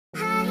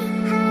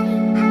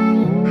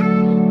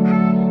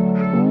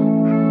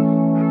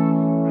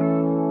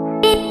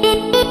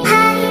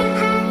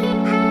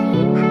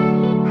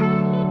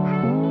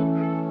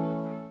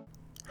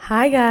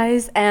Hi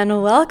guys,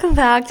 and welcome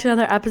back to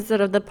another episode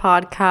of the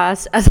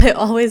podcast. As I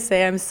always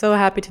say, I'm so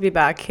happy to be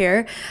back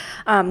here.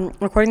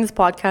 Recording this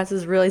podcast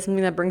is really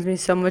something that brings me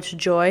so much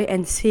joy,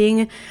 and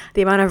seeing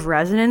the amount of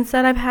resonance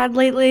that I've had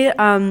lately,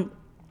 and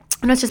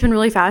it's just been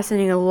really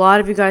fascinating. A lot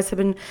of you guys have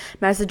been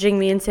messaging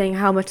me and saying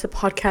how much the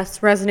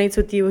podcast resonates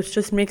with you, which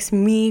just makes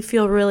me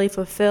feel really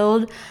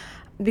fulfilled,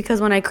 because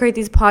when I create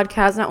these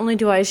podcasts, not only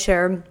do I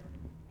share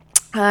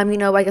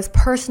I guess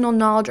personal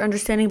knowledge,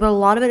 understanding, but a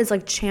lot of it is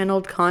like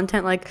channeled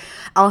content. Like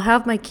I'll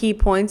have my key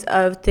points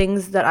of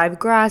things that I've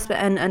grasped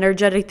and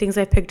energetic things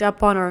I've picked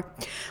up on, or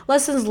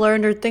lessons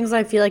learned, or things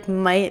I feel like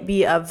might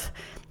be of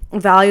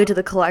value to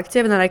the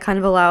collective, and then I kind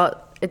of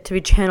allow it to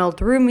be channeled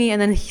through me,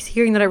 and then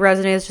hearing that it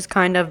resonates just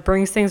kind of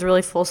brings things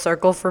really full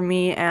circle for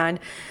me and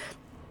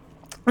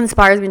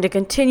inspires me to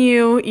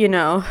continue,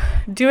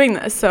 doing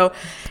this. So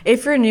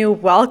if you're new,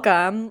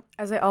 welcome.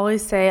 As I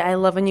always say, I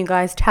love when you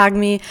guys tag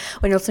me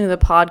when you're listening to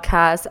the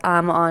podcast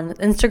on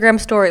Instagram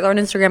stories or on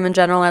Instagram in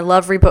general. I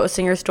love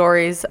reposting your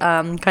stories,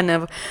 kind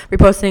of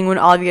reposting when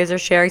all of you guys are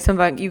sharing. Some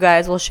of you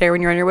guys will share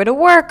when you're on your way to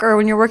work, or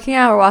when you're working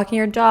out, or walking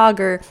your dog,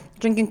 or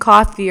drinking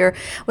coffee, or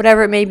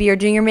whatever it may be, or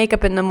doing your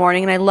makeup in the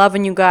morning. And I love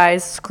when you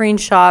guys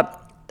screenshot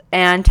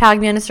and tag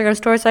me on Instagram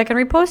stories so I can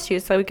repost you,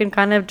 so we can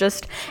kind of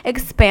just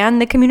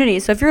expand the community.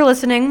 So if you're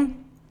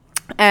listening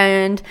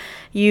and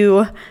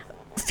you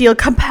feel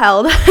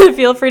compelled,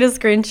 feel free to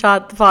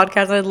screenshot the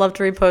podcast. I'd love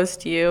to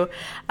repost you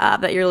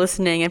that you're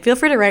listening, and feel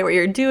free to write what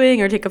you're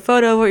doing or take a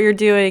photo of what you're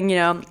doing.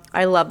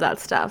 I love that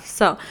stuff.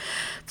 So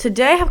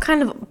today I have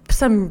kind of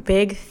some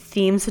big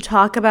themes to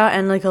talk about,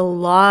 and like a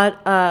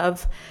lot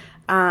of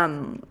I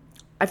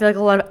feel like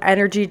a lot of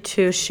energy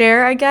to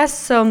share, I guess.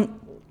 So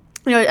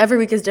every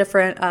week is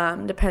different,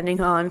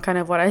 depending on kind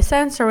of what I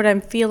sense or what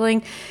I'm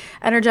feeling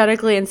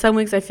energetically. And some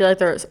weeks I feel like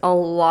there's a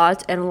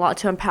lot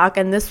to unpack.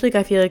 And this week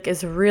I feel like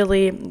there's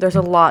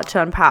a lot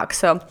to unpack.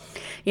 So,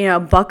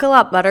 buckle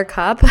up,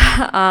 Buttercup.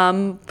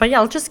 But yeah,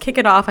 let's just kick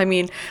it off. I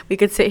mean, we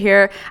could sit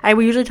here.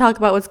 We usually talk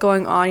about what's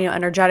going on,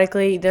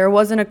 energetically. There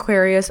was an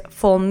Aquarius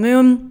full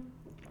moon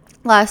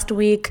last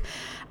week.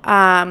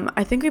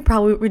 I think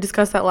we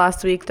discussed that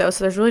last week though,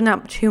 so there's really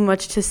not too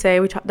much to say.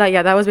 We talked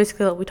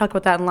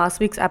about that in last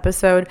week's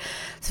episode.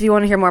 So if you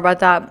want to hear more about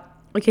that,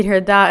 we can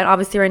hear that. And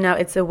obviously right now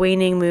it's a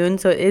waning moon,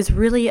 so it is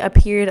really a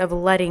period of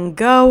letting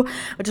go,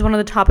 which is one of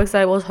the topics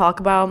that I will talk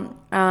about.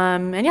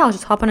 I'll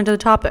just hop on into the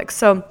topics.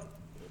 So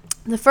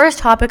the first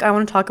topic I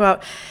want to talk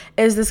about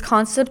is this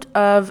concept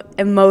of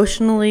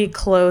emotionally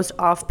closed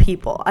off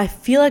people. I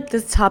feel like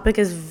this topic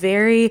is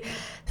very,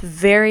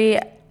 very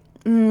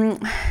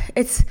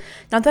it's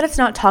not that it's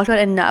not talked about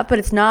enough, but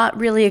it's not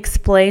really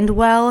explained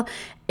well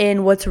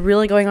in what's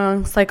really going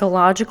on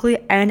psychologically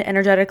and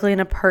energetically in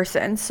a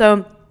person.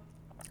 So,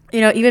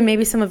 even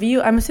maybe some of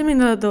you, I'm assuming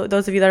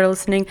those of you that are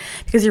listening,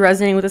 because you're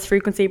resonating with this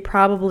frequency,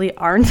 probably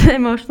aren't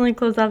emotionally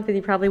closed off, because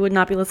you probably would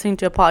not be listening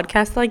to a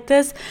podcast like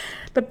this.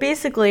 But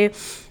basically,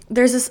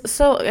 there's this,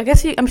 so I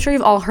guess I'm sure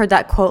you've all heard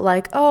that quote,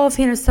 like, oh,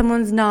 if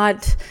someone's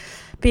not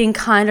being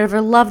kinder,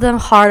 or love them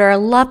harder,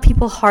 love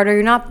people harder,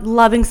 you're not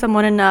loving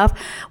someone enough,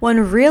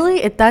 when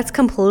really that's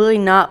completely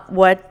not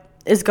what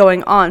is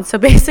going on. So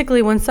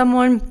basically, when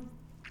someone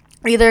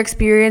either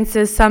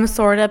experiences some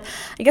sort of,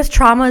 I guess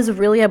trauma is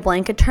really a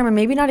blanket term, and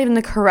maybe not even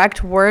the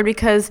correct word,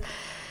 because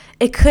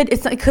it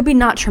could be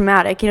not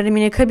traumatic, you know what I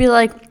mean? It could be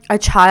like a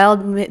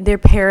child, their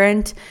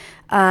parent,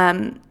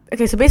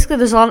 okay, so basically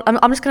there's a lot,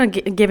 I'm just going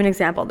to give an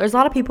example. There's a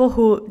lot of people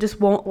who just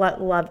won't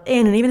let love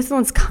in, and even if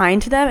someone's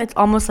kind to them, it's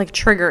almost like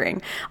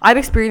triggering. I've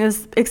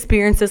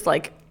experienced this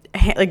like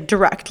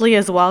directly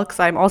as well,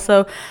 because I'm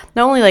also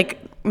not only like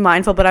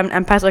mindful, but I'm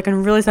an empath, so I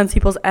can really sense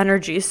people's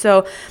energy.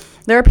 So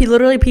there are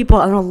literally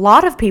people, and a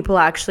lot of people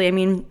actually,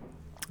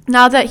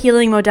 now that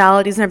healing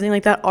modalities and everything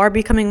like that are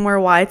becoming more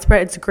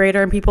widespread, it's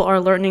greater, and people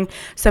are learning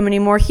so many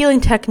more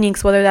healing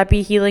techniques, whether that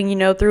be healing,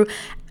 through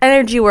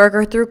energy work,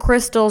 or through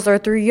crystals, or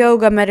through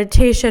yoga,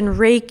 meditation,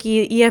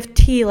 Reiki,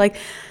 EFT. Like,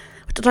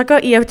 to talk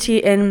about EFT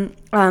in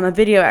a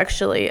video,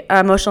 actually,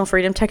 emotional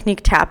freedom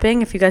technique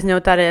tapping. If you guys know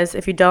what that is,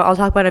 if you don't, I'll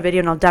talk about a video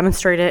and I'll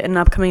demonstrate it in an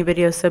upcoming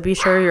video. So be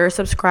sure you're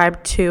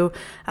subscribed to,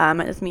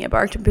 it's Mia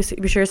Bark. Be sure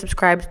you're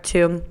subscribed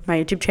to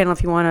my YouTube channel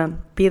if you want to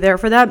be there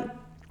for that.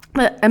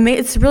 But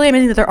it's really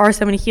amazing that there are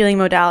so many healing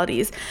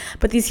modalities.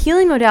 But these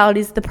healing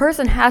modalities, the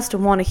person has to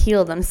want to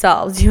heal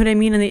themselves. You know what I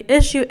mean? And the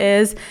issue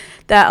is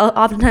that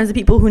oftentimes the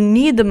people who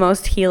need the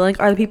most healing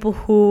are the people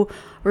who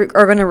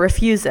are going to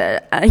refuse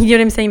it. You know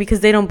what I'm saying?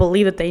 Because they don't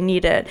believe that they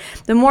need it.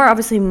 The more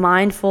obviously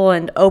mindful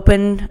and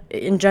open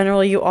in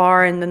general you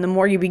are, and then the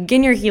more you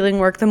begin your healing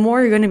work, the more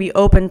you're going to be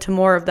open to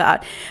more of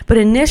that. But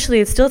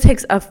initially, it still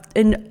takes a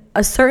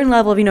certain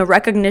level of,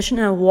 recognition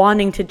and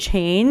wanting to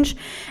change.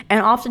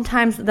 And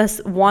oftentimes this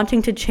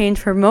wanting to change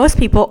for most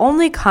people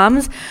only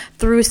comes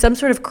through some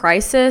sort of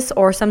crisis,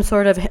 or some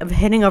sort of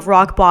hitting of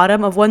rock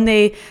bottom, of when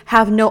they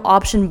have no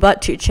option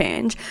but to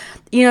change.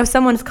 If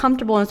someone's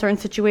comfortable in a certain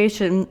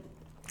situation,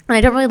 and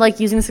I don't really like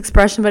using this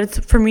expression, but it's,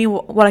 for me,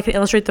 what I can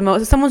illustrate the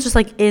most. If someone's just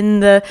like in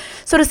the,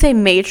 so to say,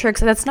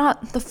 matrix, and that's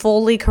not the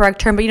fully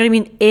correct term, but you know what I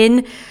mean,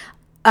 in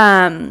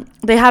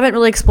they haven't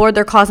really explored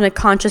their cosmic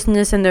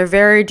consciousness, and they're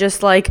very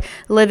just like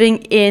living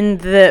in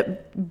the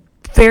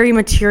very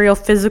material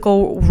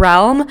physical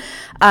realm,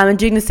 and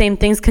doing the same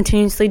things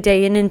continuously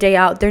day in and day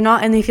out. They're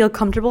not, and they feel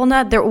comfortable in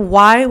that.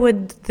 Why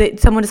would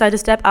someone decide to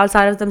step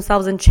outside of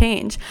themselves and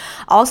change?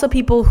 Also,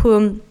 people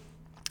who,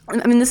 I'm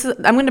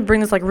going to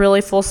bring this like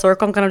really full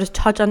circle. I'm going to just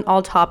touch on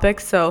all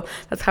topics. So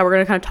that's how we're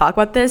going to kind of talk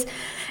about this.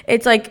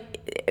 It's like,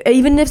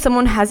 even if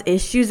someone has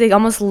issues, they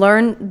almost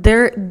learn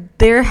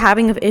their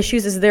having of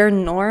issues is their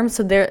norm.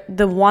 So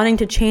the wanting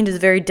to change is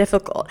very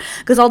difficult,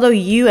 because although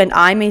you and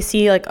I may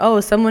see like,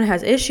 oh, someone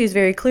has issues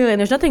very clearly, and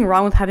there's nothing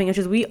wrong with having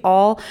issues. We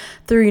all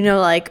through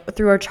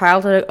our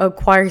childhood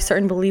acquire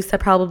certain beliefs that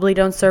probably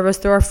don't serve us,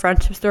 through our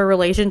friendships, through our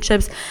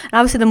relationships. And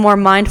obviously the more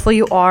mindful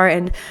you are,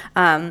 and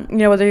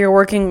whether you're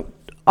working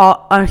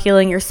on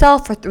healing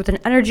yourself or with an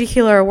energy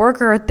healer, a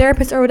worker, or a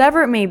therapist, or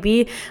whatever it may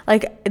be,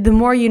 like the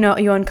more you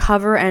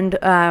uncover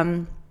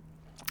and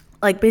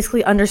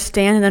basically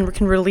understand, and then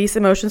can release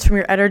emotions from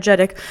your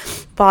energetic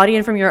body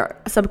and from your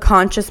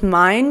subconscious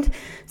mind,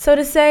 so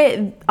to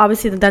say.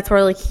 Obviously that's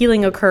where like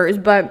healing occurs,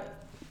 but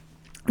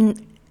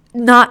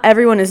not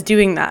everyone is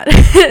doing that.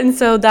 And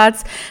so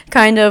that's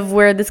kind of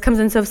where this comes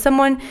in. So if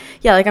someone,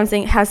 like I'm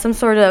saying, has some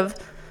sort of,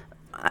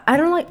 I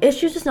don't like,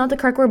 issues is not the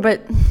correct word, but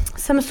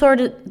some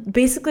sort of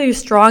basically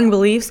strong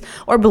beliefs,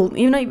 or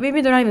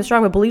maybe they're not even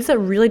strong, but beliefs that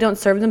really don't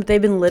serve them, but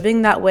they've been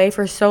living that way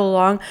for so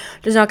long,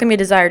 there's not going to be a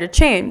desire to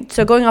change.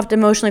 So going off to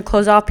emotionally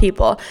close off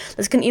people,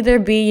 this can either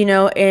be,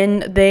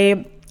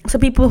 so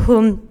people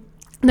who,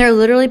 they're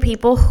literally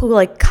people who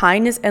like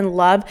kindness and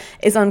love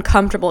is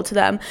uncomfortable to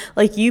them.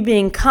 Like you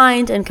being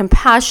kind and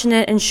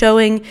compassionate and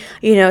showing,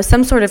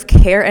 some sort of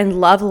care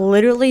and love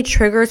literally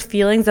triggers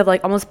feelings of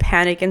like almost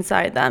panic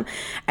inside them.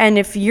 And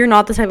if you're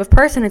not the type of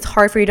person, it's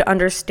hard for you to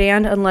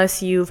understand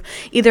unless you've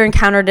either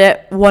encountered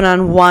it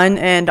one-on-one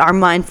and are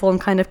mindful and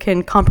kind of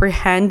can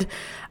comprehend,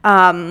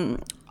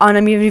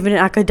 on even an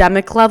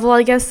academic level.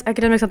 I guess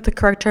academic's not the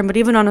correct term, but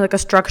even on like a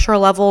structural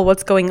level,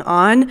 what's going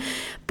on.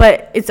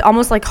 But it's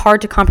almost like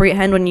hard to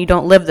comprehend when you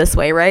don't live this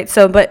way, right?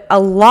 So, but a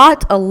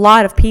lot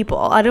of people,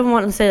 I don't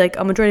want to say like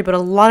a majority, but a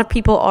lot of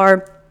people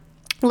are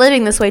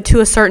living this way to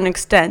a certain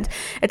extent.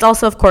 It's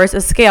also, of course,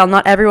 a scale.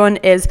 Not everyone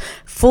is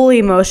fully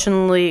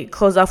emotionally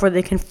closed off where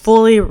they can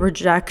fully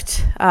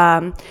reject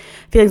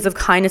feelings of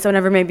kindness or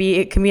whatever. Maybe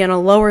it can be on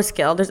a lower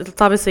scale. It's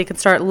obviously, it can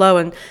start low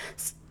and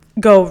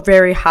go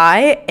very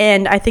high,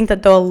 and I think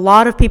that though a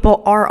lot of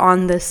people are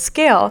on this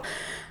scale,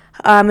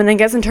 and I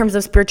guess in terms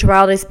of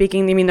spirituality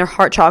speaking, their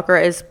heart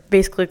chakra is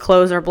basically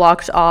closed or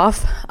blocked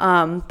off,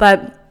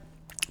 but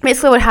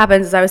basically what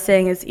happens, as I was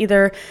saying, is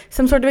either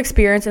some sort of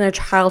experience in their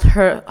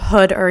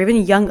childhood or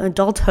even young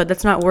adulthood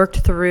that's not worked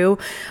through,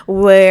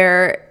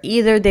 where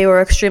either they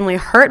were extremely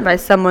hurt by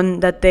someone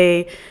that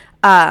they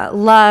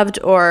loved,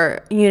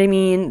 or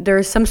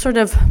there's some sort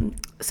of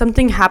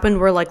something happened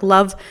where like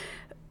love,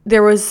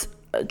 there was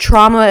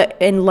trauma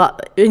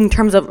in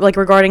terms of like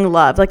regarding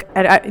love, like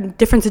at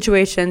different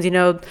situations,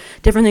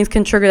 different things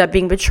can trigger that,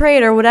 being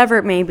betrayed or whatever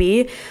it may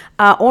be,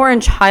 or in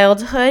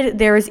childhood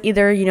there is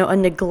either a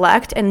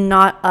neglect and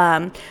not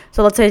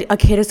so let's say a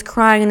kid is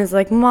crying and is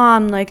like,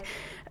 mom,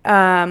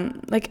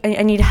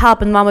 I need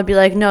help, and mom would be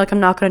like, no, I'm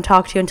not going to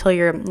talk to you until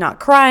you're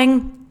not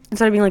crying,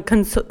 instead of being like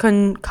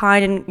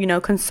kind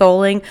and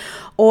consoling.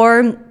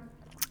 Or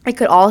it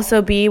could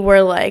also be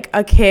where like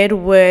a kid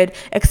would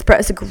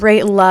express a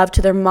great love to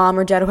their mom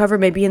or dad, whoever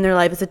may be in their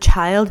life as a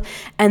child,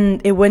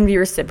 and it wouldn't be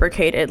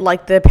reciprocated.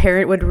 Like the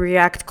parent would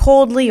react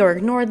coldly or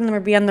ignore them or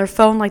be on their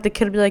phone. Like the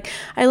kid would be like,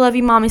 I love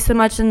you, mommy, so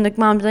much. And the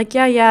mom would be like,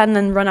 yeah, and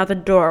then run out the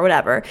door or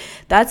whatever.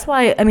 That's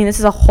why, this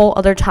is a whole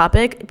other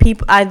topic.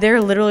 There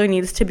literally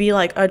needs to be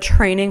like a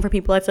training for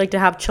people, I feel like, to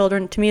have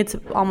children. To me, it's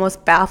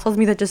almost baffles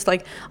me that just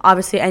like,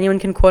 obviously anyone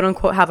can quote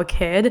unquote have a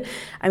kid.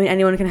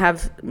 Anyone can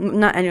have,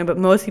 not anyone, but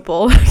most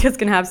people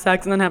can have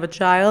sex and then have a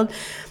child,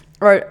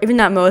 or even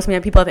not most,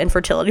 people have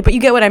infertility, but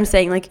you get what I'm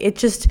saying. Like it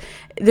just,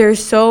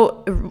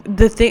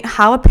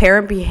 how a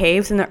parent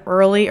behaves in the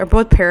early, or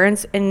both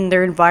parents in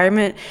their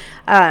environment,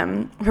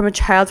 from a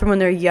child, from when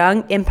they're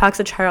young,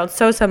 impacts a child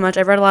so much.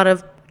 I've read a lot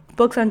of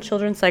books on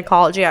children's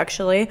psychology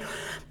actually,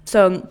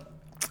 so.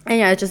 And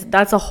yeah,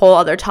 that's a whole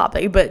other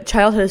topic, but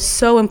childhood is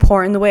so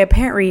important. The way a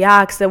parent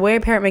reacts, the way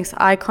a parent makes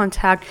eye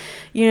contact,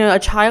 a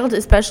child,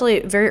 especially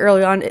very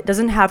early on, it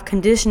doesn't have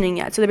conditioning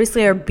yet. So they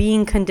basically are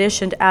being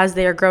conditioned as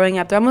they are growing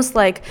up. They're almost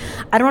like,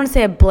 I don't want to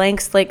say a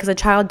blank slate, because a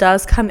child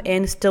does come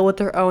in still with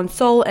their own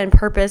soul and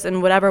purpose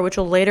and whatever, which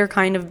will later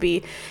kind of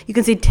be, you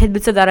can see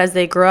tidbits of that as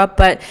they grow up,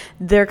 but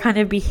their kind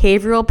of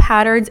behavioral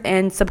patterns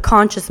and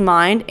subconscious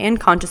mind and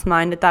conscious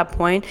mind at that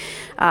point,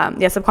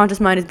 subconscious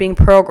mind is being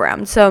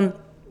programmed. So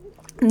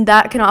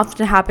that can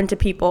often happen to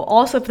people.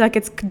 Also, if that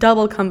gets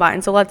double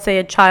combined. So let's say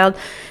a child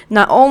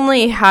not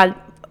only had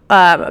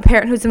a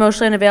parent who's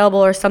emotionally unavailable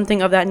or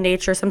something of that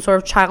nature, some sort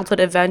of childhood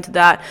event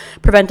that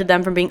prevented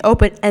them from being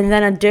open, and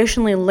then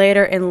additionally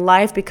later in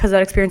life, because of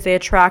that experience, they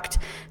attract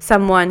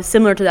someone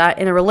similar to that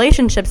in a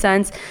relationship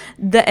sense,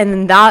 and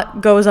then that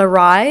goes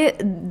awry,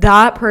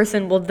 that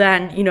person will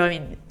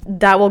then,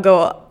 that will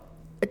go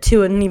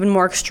to an even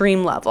more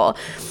extreme level.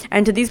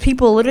 And to these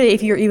people, literally,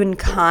 if you're even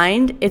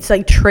kind, it's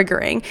like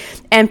triggering.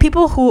 And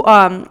people who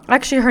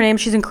actually, her name,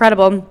 she's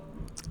incredible,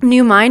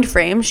 New Mind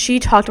Frame, she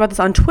talked about this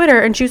on Twitter,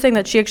 and she was saying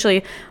that she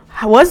actually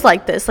was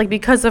like this, like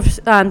because of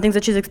things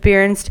that she's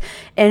experienced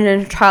in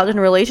her childhood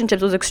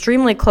relationships, was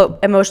extremely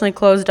emotionally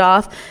closed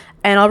off.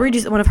 And I'll read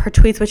you one of her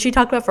tweets, but she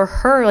talked about for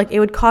her, like, it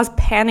would cause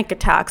panic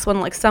attacks when,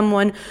 like,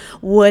 someone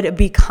would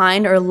be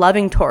kind or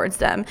loving towards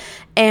them.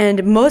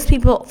 And most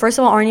people, first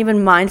of all, aren't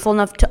even mindful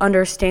enough to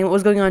understand what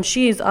was going on.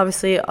 She's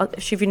obviously,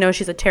 if you know,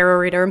 she's a tarot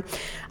reader,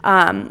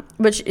 and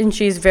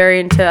she's very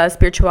into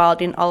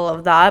spirituality and all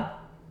of that.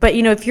 But,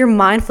 you know, if you're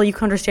mindful, you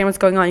can understand what's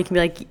going on. You can be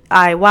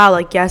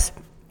like, yes,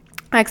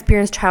 I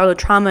experienced childhood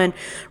trauma and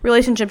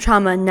relationship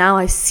trauma, and now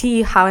I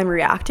see how I'm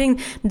reacting.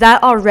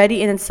 That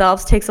already in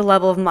itself takes a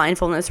level of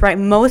mindfulness, right?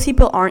 Most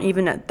people aren't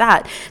even at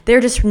that. They're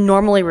just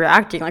normally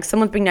reacting. Like,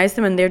 someone's being nice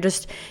to them, and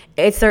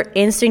it's their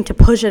instinct to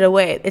push it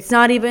away. They're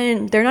not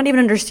even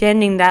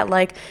understanding that,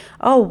 like,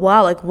 oh,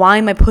 wow, like, why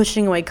am I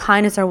pushing away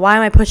kindness, or why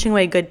am I pushing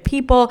away good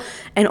people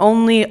and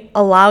only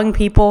allowing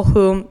people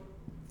who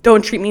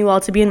don't treat me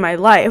well to be in my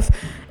life?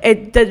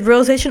 The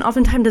realization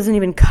oftentimes doesn't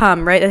even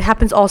come, right? It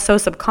happens all so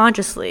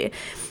subconsciously.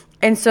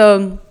 And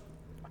so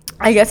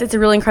I guess it's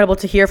really incredible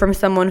to hear from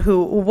someone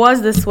who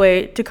was this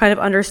way to kind of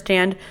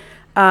understand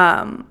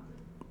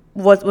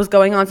what was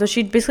going on. So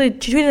she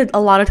tweeted a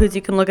lot of tweets.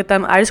 You can look at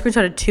them. I just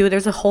screenshotted 2.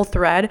 There's a whole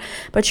thread,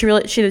 but she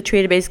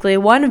tweeted basically,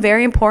 one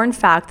very important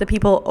fact that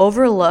people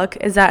overlook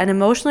is that an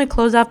emotionally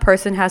closed off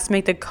person has to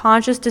make the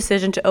conscious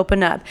decision to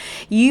open up.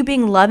 You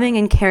being loving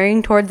and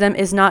caring towards them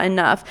is not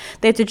enough.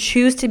 They have to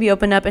choose to be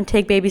open up and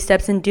take baby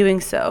steps in doing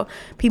so.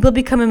 People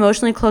become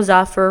emotionally closed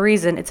off for a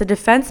reason. It's a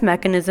defense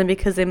mechanism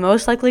because they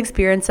most likely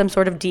experience some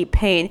sort of deep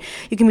pain.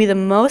 You can be the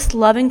most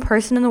loving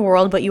person in the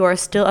world, but you are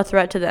still a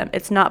threat to them.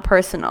 It's not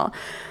personal.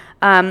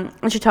 And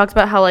she talks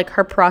about how, like,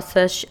 her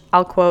process,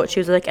 I'll quote, she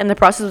was like, and the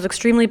process was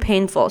extremely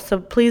painful. So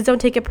please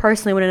don't take it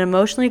personally when an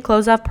emotionally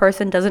closed off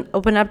person doesn't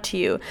open up to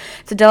you.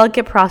 It's a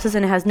delicate process,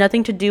 and it has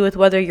nothing to do with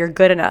whether you're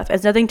good enough. It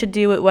has nothing to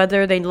do with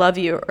whether they love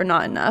you or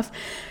not enough.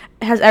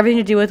 It has everything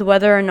to do with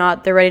whether or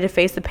not they're ready to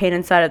face the pain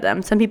inside of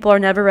them. Some people are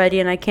never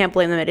ready, and I can't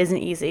blame them. It isn't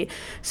easy.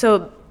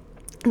 So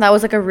that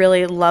was, like, a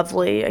really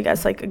lovely, I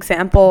guess, like,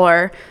 example,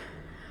 or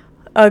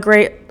a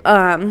great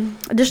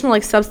additional,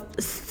 like,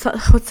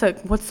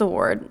 what's the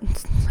word?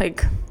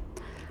 Like,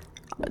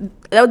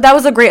 that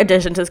was a great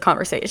addition to this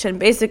conversation,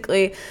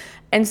 basically.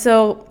 And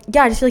so,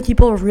 yeah, I just feel like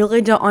people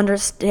really don't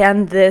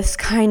understand this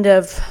kind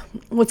of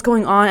what's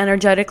going on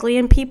energetically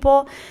in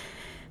people.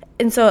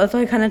 And so that's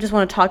why I kind of just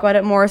want to talk about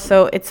it more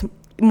so it's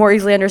more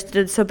easily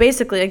understood. So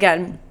basically,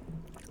 again,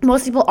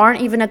 most people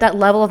aren't even at that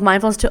level of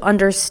mindfulness to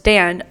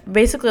understand.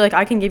 Basically, like,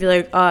 I can give you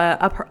like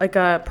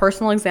a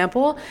personal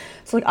example.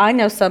 So, like, I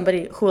know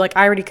somebody who, like,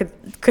 I already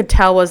could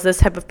tell was this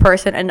type of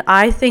person, and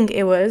I think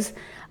it was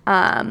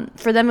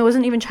for them, it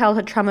wasn't even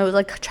childhood trauma. It was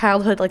like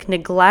childhood, like,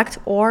 neglect,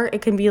 or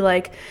it can be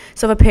like,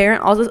 so if a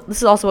parent, also, this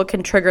is also what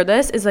can trigger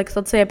this, is like,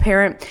 let's say a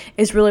parent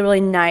is really,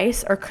 really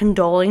nice or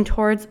consoling,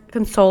 can't I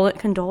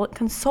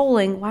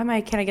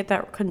get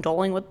that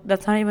condoling?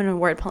 That's not even a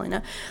word,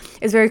 Paulina.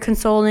 Is very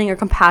consoling or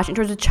compassionate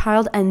towards a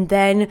child, and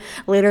then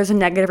later there's a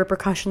negative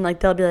repercussion,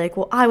 like, they'll be like,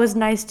 well, I was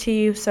nice to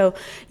you, so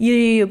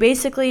you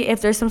basically,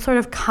 if there's some sort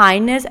of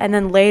kindness, and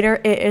then later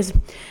it is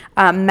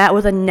met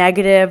with a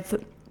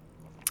negative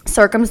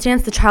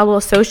circumstance, the child will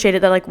associate it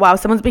that, like, wow,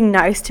 someone's being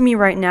nice to me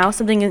right now,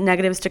 something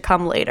negative is to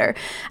come later.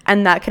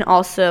 And that can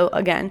also,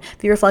 again,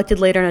 be reflected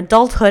later in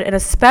adulthood, and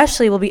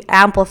especially will be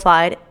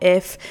amplified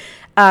if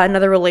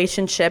another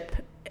relationship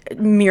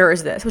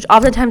mirrors this, which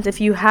oftentimes,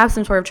 if you have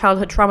some sort of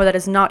childhood trauma that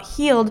is not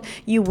healed,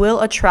 you will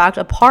attract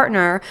a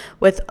partner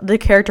with the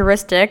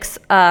characteristics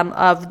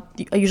of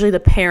usually the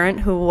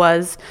parent who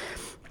was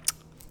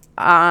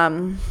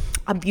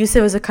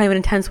abusive is a kind of an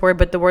intense word,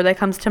 but the word that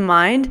comes to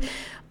mind.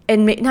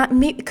 And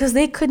because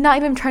they could not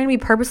even try to be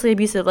purposely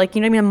abusive. Like,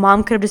 you know what I mean? A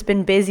mom could have just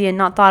been busy and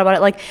not thought about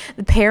it. Like,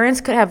 the parents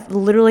could have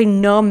literally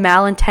no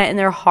malintent in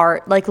their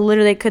heart. Like,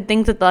 literally, they could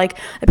think that, like,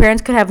 the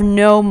parents could have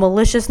no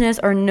maliciousness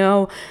or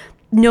no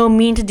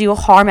mean to do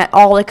harm at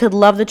all. They could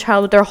love the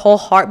child with their whole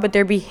heart, but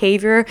their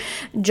behavior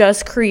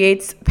just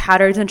creates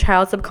patterns in the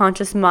child's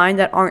subconscious mind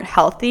that aren't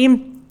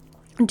healthy,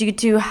 due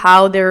to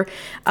how they're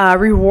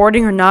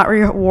rewarding or not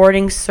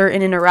rewarding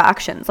certain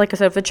interactions. Like I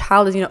said, if a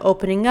child is,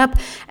 opening up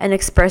and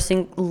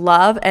expressing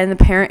love, and the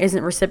parent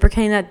isn't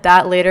reciprocating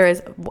that later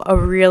is a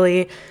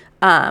really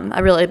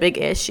big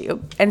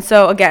issue. And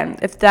so, again,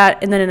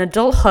 and then in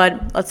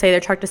adulthood, let's say they're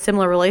attracted to a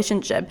similar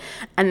relationship,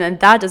 and then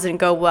that doesn't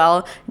go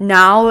well,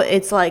 now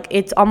it's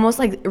almost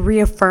like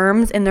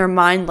reaffirms in their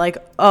mind, like,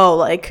 oh,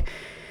 like,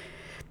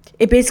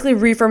 it basically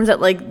reaffirms that,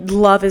 like,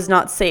 love is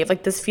not safe.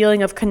 Like, this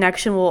feeling of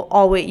connection will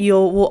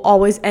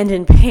always end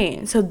in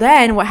pain. So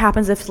then what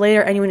happens if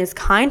later anyone is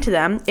kind to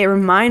them? It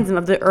reminds them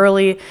of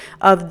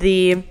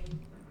the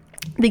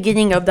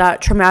beginning of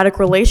that traumatic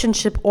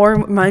relationship, or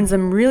reminds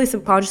them really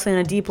subconsciously on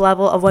a deep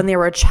level of when they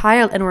were a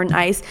child and were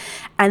nice,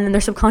 and then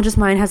their subconscious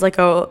mind has like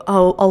a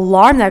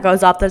alarm that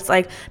goes off that's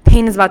like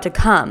pain is about to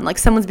come, like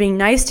someone's being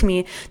nice to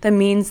me, that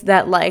means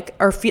that like,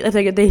 or feel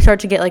if they start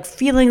to get like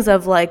feelings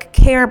of like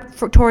care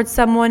towards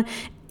someone,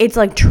 it's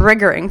like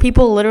triggering.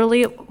 People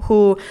literally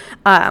who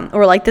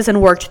were like this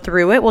and worked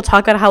through it will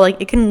talk about how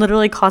like it can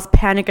literally cause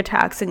panic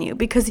attacks in you,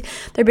 because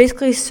they're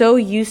basically so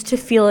used to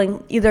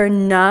feeling either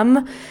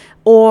numb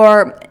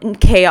or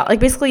chaos,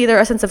 like basically either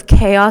a sense of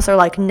chaos or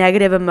like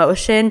negative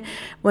emotion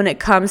when it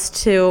comes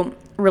to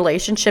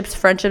relationships,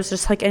 friendships,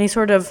 just like anything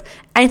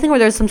where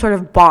there's some sort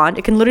of bond.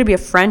 It can literally be a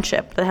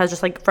friendship that has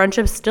just like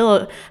friendship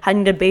still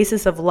having a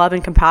basis of love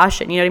and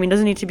compassion. You know what I mean? It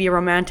doesn't need to be a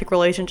romantic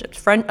relationship.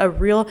 A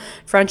real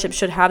friendship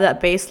should have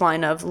that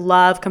baseline of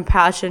love,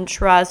 compassion,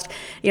 trust,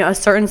 a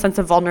certain sense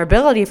of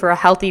vulnerability for a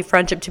healthy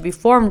friendship to be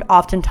formed,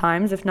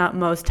 oftentimes, if not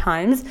most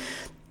times.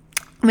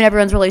 I mean,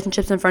 everyone's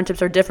relationships and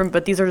friendships are different,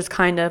 but these are just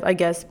kind of, I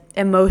guess,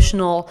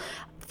 emotional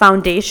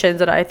foundations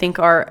that I think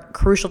are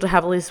crucial to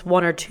have at least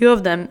one or two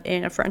of them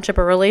in a friendship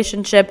or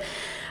relationship.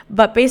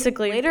 But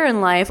basically later in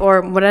life,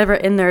 or whatever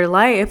in their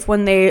life,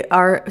 when they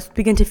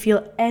begin to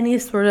feel any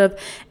sort of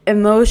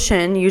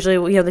emotion,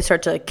 usually they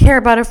start to care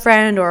about a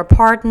friend or a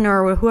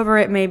partner or whoever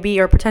it may be,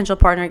 or a potential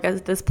partner, I guess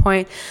at this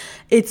point,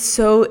 it's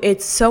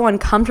so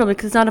uncomfortable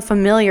because it's not a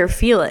familiar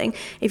feeling.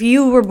 If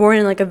you were born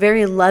in like a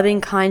very loving,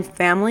 kind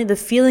family, the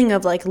feeling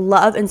of like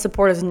love and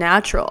support is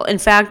natural. In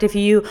fact, if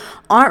you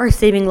aren't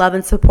receiving love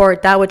and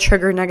support, that would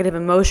trigger negative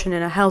emotion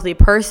in a healthy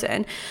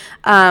person,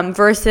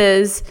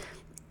 versus,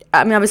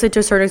 I mean, obviously to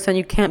a certain extent,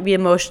 you can't be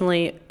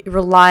emotionally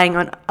relying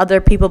on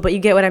other people, but you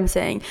get what I'm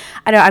saying.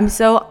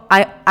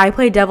 I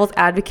play devil's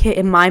advocate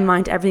in my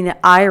mind to everything that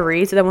I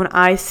read, so that when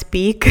I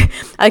speak,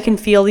 I can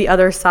feel the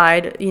other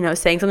side,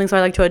 saying something. So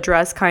I like to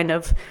address kind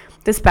of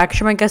the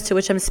spectrum, I guess, to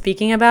which I'm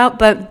speaking about.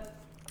 But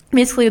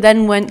basically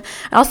then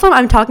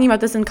I'm talking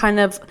about this in kind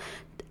of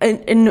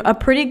in a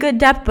pretty good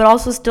depth, but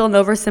also still in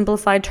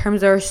oversimplified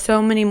terms. There are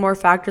so many more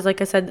factors,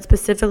 like I said,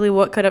 specifically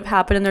what could have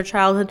happened in their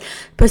childhood,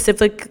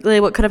 specifically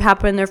what could have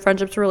happened in their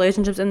friendships or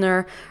relationships in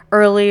their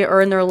early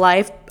or in their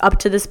life up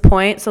to this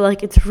point. So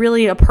like it's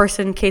really a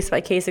person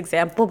case-by-case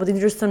example, but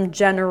these are some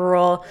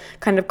general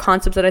kind of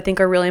concepts that I think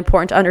are really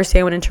important to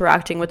understand when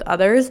interacting with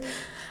others.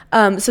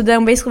 So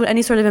then basically when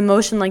any sort of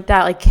emotion like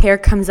that, like care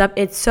comes up,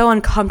 it's so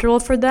uncomfortable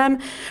for them.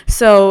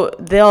 So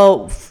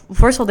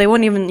first of all, they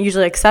wouldn't even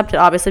usually accept it,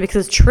 obviously,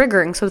 because it's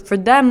triggering. So for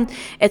them,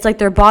 it's like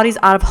their body's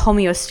out of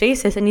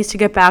homeostasis and needs to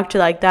get back to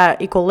like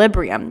that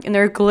equilibrium. And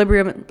their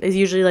equilibrium is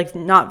usually like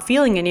not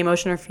feeling any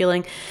emotion or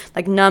feeling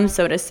like numb,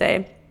 so to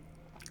say.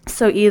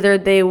 So either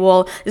these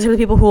are the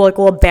people who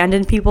will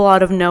abandon people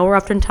out of nowhere,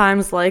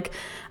 oftentimes, like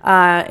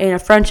in a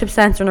friendship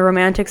sense or in a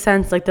romantic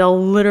sense, like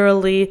they'll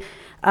literally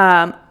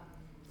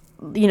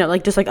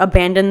just like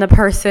abandon the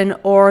person,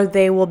 or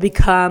they will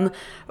become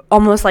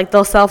almost like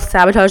they'll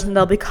self-sabotage and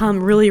they'll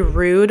become really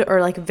rude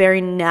or like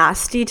very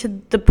nasty to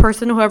the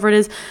person, whoever it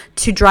is,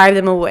 to drive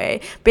them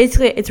away.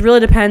 Basically, it really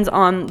depends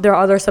on their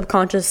other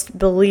subconscious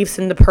beliefs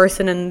in the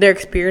person and their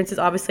experiences.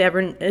 Obviously,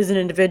 everyone is an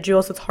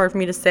individual, so it's hard for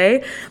me to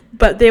say,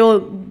 but they will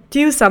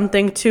do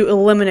something to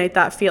eliminate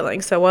that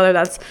feeling. So whether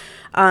that's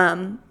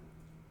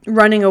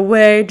running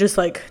away, just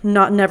like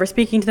never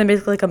speaking to them,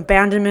 basically like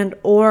abandonment,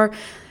 or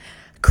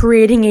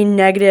creating a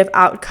negative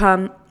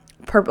outcome,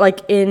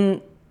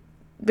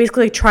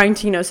 basically trying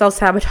to,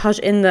 self-sabotage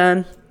in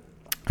the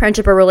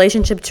friendship or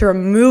relationship to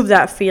remove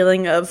that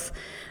feeling of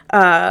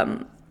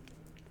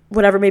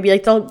whatever. Maybe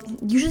like they'll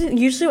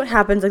usually what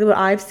happens, like what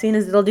I've seen,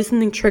 is they'll do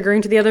something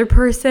triggering to the other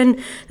person.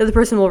 The other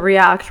person will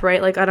react,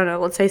 right? Like, I don't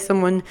know, let's say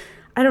someone,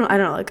 I don't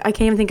know, like I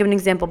can't even think of an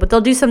example, but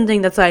they'll do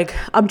something that's like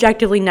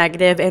objectively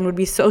negative and would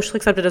be socially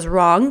accepted as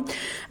wrong.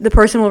 The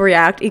person will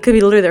react. It could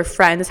be literally their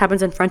friend. This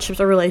happens in friendships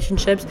or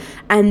relationships,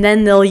 and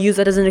then they'll use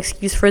it as an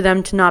excuse for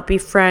them to not be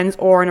friends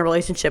or in a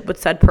relationship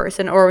with said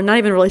person, or not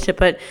even a relationship,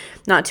 but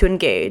not to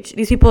engage.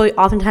 These people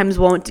oftentimes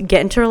won't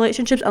get into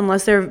relationships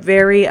unless they're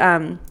very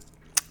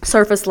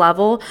surface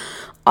level,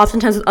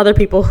 oftentimes with other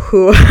people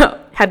who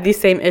have these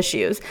same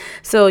issues.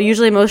 So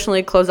usually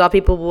emotionally closed off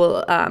people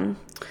will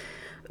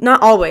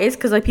not always,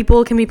 because like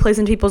people can be placed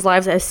into people's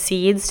lives as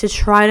seeds to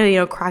try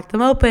to crack them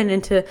open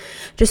and to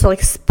just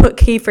like put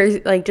key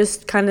phrases, like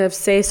just kind of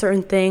say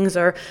certain things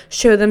or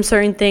show them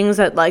certain things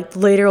that like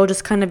later will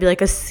just kind of be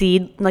like a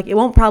seed. Like it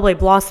won't probably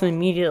blossom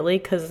immediately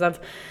because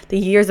of the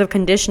years of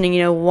conditioning.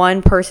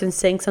 One person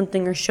saying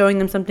something or showing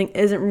them something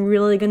isn't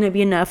really going to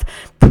be enough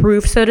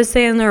proof, so to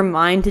say, in their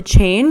mind to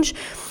change.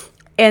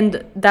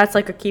 And that's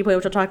like a key point,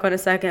 which I'll talk about in a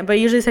second. But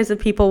usually these types of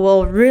people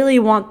will really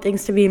want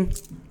things to be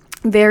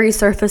very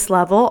surface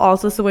level.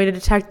 Also, it's a way to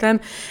detect them.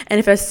 And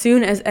if as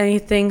soon as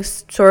anything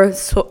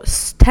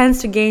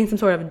tends to gain some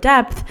sort of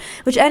depth,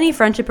 which any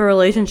friendship or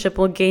relationship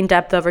will gain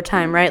depth over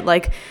time, right?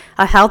 Like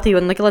a healthy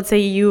one, like let's say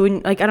you,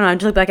 like, I don't know,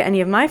 just look back at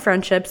any of my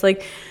friendships,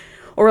 like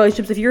or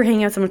relationships, if you're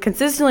hanging out with someone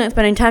consistently and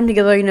spending time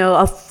together,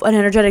 an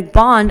energetic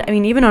bond,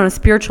 even on a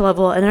spiritual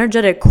level, an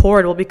energetic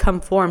cord will become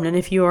formed. And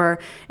if you are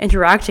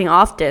interacting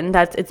often,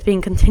 it's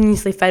being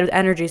continuously fed with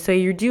energy. So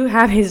you do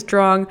have a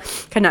strong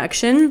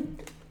connection.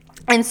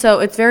 And so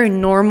it's very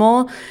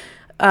normal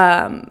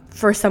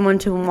for someone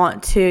to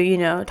want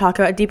to, talk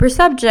about a deeper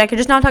subject and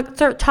just not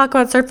talk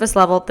about surface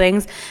level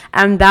things.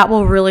 And that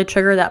will really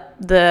trigger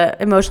the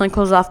emotionally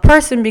closed off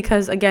person,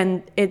 because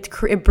again, it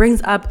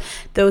brings up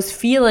those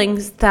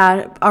feelings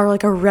that are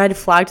like a red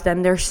flag to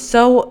them. They're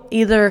so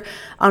either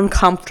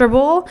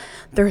uncomfortable,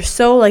 they're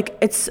so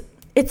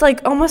it's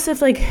like almost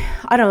if I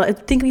don't know, I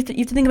think you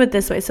have to think of it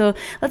this way. So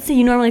let's say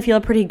you normally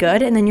feel pretty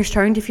good, and then you're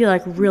starting to feel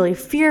like really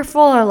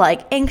fearful or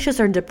like anxious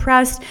or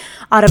depressed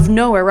out of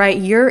nowhere, right?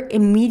 Your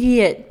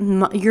immediate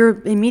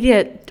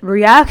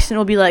reaction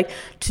will be like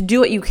to do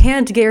what you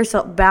can to get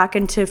yourself back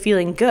into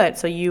feeling good.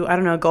 So you,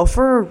 go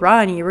for a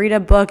run, you read a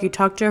book, you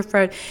talk to a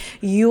friend,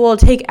 you will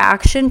take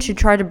action to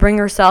try to bring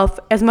yourself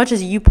as much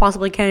as you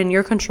possibly can in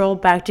your control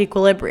back to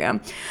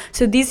equilibrium.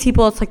 So these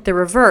people, it's like the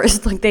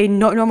reverse. Like they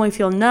normally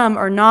feel numb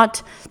or not.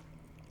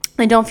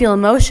 They don't feel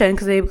emotion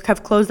because they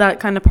have closed that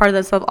kind of part of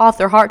themselves off.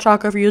 Their heart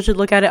chakra, if you usually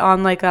look at it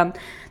on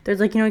there's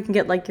you can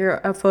get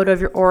a photo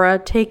of your aura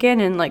taken,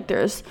 and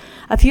there's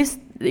a few,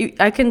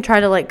 I can try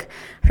to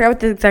figure out what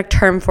the exact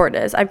term for it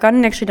is. I've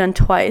gotten it actually done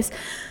twice,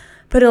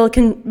 but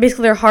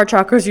basically their heart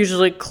chakra is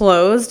usually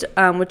closed,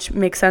 which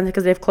makes sense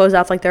because they've closed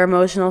off their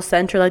emotional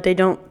center, they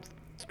don't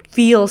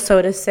feel,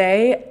 so to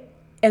say,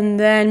 and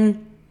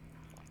then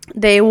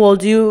they will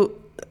do.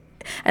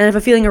 And if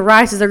a feeling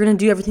arises, they're going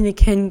to do everything they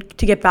can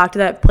to get back to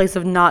that place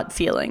of not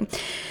feeling.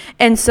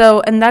 And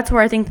that's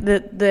where I think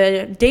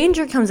the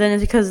danger comes in,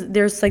 is because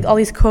there's all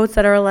these quotes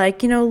that are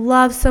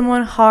love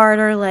someone hard,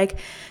 or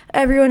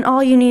everyone,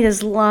 all you need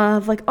is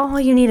love, all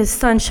you need is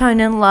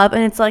sunshine and love.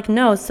 And it's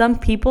no, some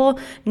people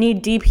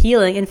need deep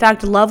healing. In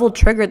fact, love will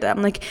trigger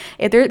them.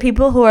 If there are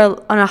people who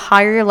are on a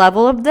higher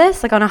level of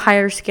this, on a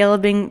higher scale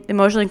of being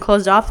emotionally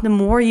closed off, the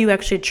more you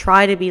actually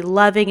try to be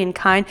loving and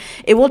kind,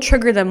 it will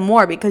trigger them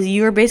more, because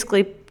you're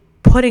basically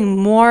putting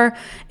more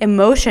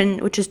emotion,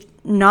 which is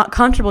not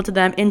comfortable to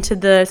them, into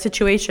the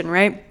situation,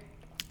 right?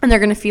 And they're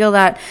going to feel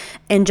that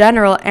in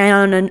general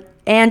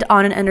and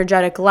on an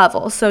energetic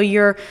level. So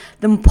you're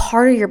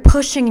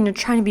pushing and you're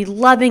trying to be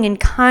loving and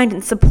kind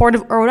and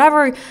supportive, or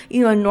whatever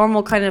a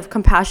normal kind of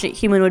compassionate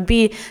human would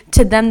be.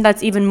 To them,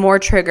 that's even more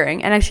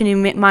triggering. And actually,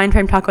 mind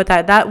frame talk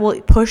about that will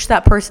push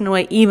that person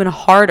away even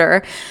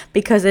harder,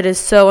 because it is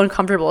so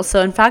uncomfortable.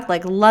 So in fact,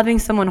 loving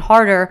someone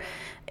harder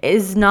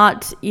is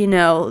not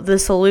the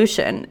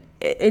solution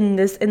in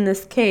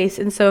this case.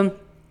 And so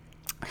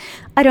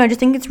I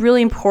just think it's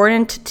really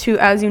important to,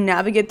 as you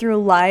navigate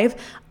through life,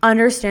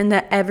 understand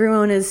that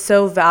everyone is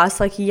so vast.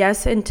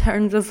 Yes, in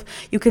terms of,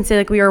 you can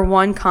say we are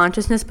one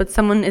consciousness, but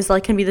someone is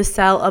can be the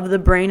cell of the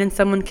brain, and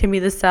someone can be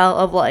the cell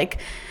of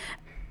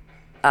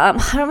I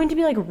don't mean to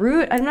be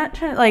rude. I'm not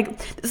trying to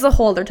this is a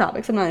whole other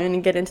topic, so I'm not even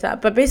gonna get into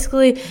that. But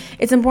basically,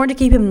 it's important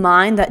to keep in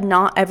mind that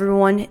not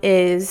everyone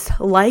is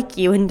like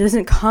you and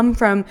doesn't come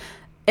from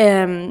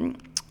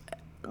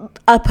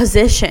a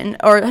position,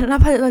 or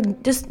not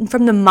just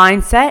from the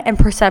mindset and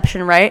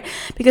perception, right?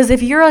 Because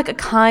if you're a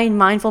kind,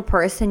 mindful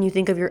person, you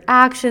think of your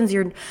actions,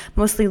 you're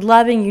mostly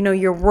loving,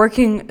 you're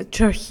working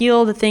to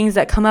heal the things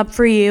that come up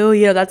for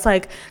you, that's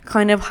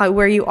kind of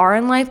where you are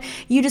in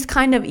life. You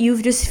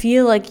just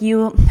feel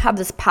you have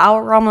this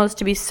power almost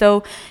to be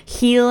so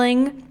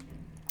healing.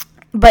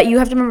 But you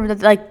have to remember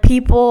that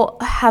people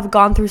have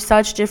gone through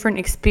such different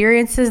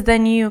experiences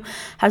than you,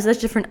 have such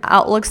different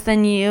outlooks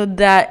than you,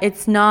 that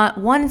it's not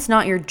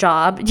your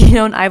job,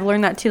 and I've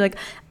learned that too.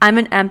 I'm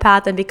an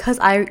empath, and because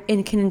I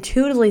can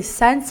intuitively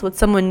sense what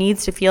someone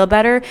needs to feel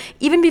better,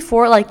 even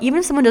before, even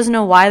if someone doesn't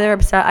know why they're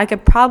upset, I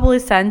could probably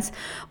sense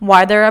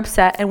why they're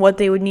upset and what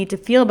they would need to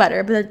feel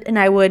better. And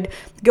I would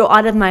go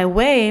out of my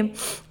way,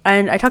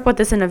 and I talk about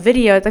this in a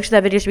video. It's actually,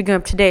 that video should be going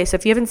up today. So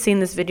if you haven't seen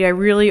this video, I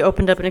really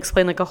opened up and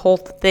explained a whole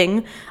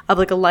thing of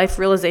a life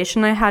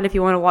realization I had. If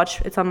you want to watch,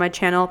 it's on my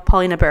channel,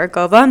 Paulina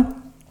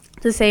Barakova.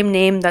 It's the same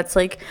name that's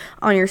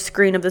on your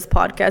screen of this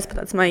podcast, but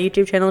that's my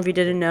YouTube channel if you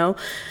didn't know.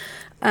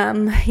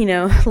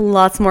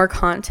 Lots more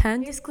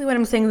content. Basically what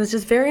I'm saying is, it's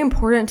just very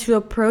important to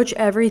approach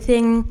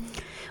everything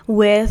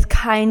with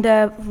kind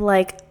of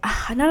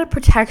not a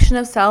protection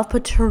of self,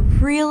 but to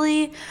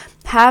really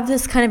have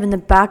this kind of in the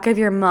back of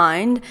your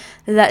mind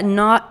that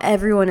not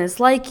everyone is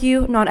like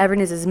you, not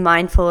everyone is as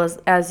mindful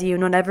as you,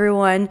 not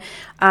everyone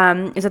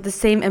is at the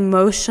same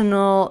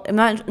emotional,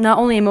 not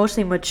only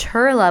emotionally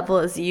mature level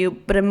as you,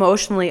 but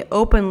emotionally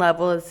open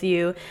level as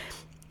you.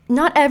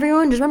 Not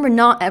everyone, just remember,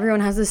 not everyone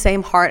has the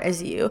same heart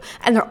as you.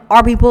 And there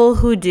are people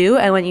who do,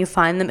 and when you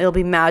find them, it'll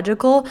be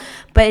magical.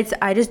 But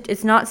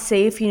it's not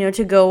safe,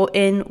 to go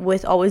in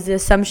with always the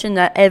assumption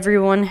that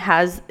everyone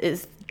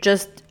is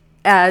just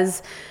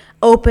as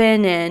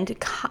open and,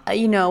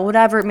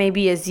 whatever it may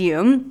be as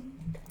you.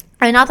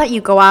 And not that you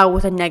go out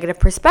with a negative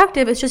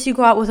perspective, it's just you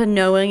go out with a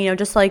knowing,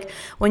 just like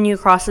when you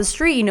cross the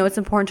street, it's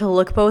important to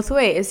look both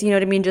ways, you know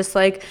what I mean? Just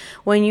like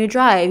when you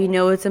drive,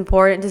 it's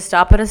important to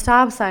stop at a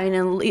stop sign.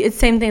 And it's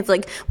same thing. It's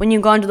like when you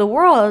go into the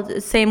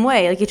world, same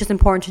way. Like, it's just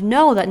important to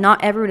know that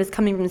not everyone is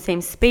coming from the same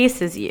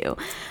space as you.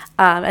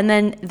 And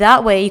then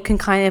that way you can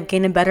kind of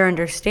gain a better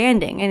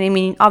understanding. And I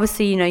mean,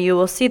 obviously, you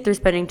will see if they're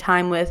spending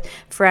time with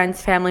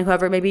friends, family,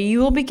 whoever it may be, you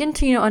will begin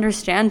to,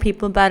 understand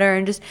people better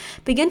and just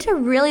begin to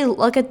really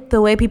look at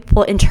the way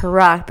people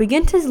interact.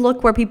 Begin to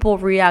look where people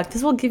react.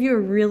 This will give you a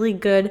really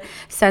good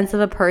sense of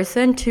a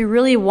person to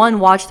really, one,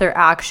 watch their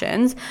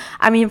actions.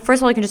 I mean, first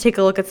of all, you can just take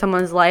a look at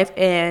someone's life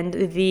and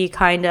the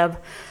kind of,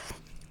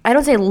 I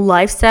don't say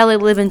lifestyle they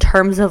live in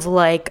terms of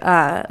like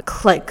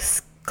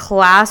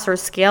class or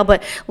scale,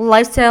 but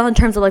lifestyle in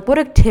terms of like what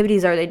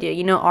activities are they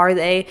doing? Are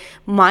they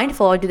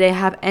mindful, or do they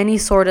have any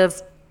sort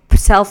of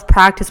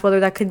self-practice,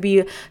 whether that could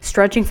be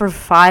stretching for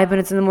 5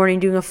 minutes in the morning,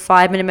 doing a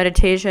 5-minute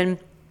meditation,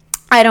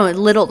 I don't know,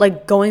 little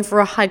like going for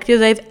a hike. Do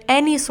they have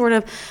any sort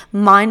of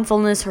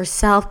mindfulness or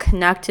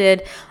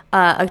self-connected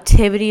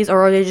activities, or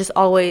are they just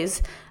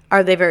always,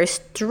 are they very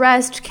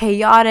stressed,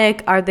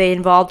 chaotic? Are they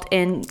involved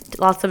in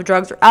lots of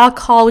drugs or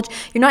alcohol? Which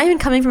you're not even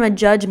coming from a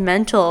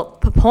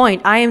judgmental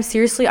point. I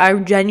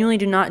genuinely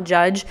do not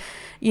judge,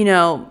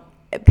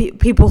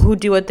 people who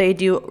do what they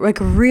do. Like,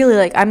 really,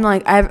 like,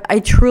 I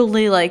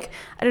truly, like,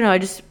 I don't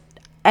know,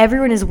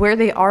 everyone is where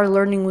they are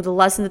learning with the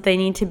lesson that they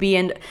need to be.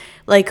 And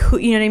like, who,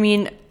 you know what I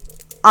mean?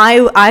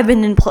 I've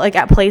been in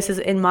at places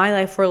in my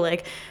life where,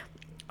 like,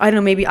 I don't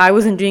know, maybe I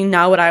wasn't doing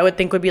now what I would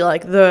think would be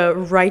like the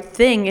right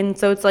thing. And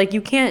so it's like,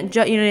 you can't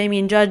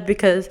judge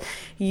because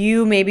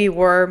you maybe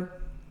were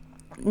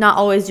not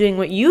always doing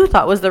what you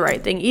thought was the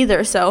right thing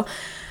either. So,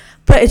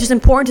 but it's just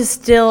important to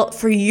still,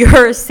 for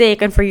your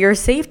sake and for your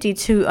safety,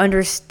 to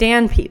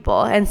understand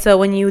people. And so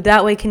when you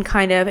that way can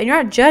kind of, and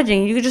you're not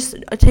judging, you're just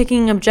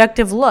taking an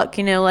objective look,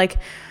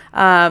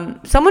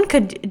 someone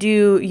could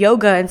do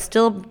yoga and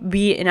still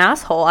be an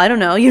asshole. I don't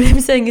know. You know what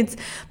I'm saying?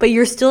 But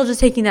you're still just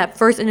taking that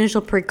first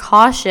initial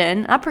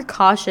precaution, not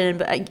precaution,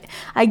 but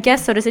I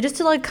guess so to say, just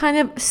to like kind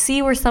of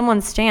see where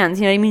someone stands.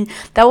 You know what I mean?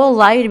 That will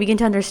allow you to begin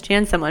to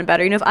understand someone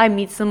better. If I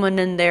meet someone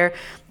and they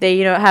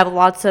have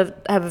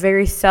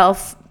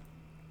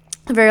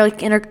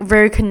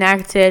very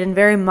connected and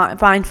very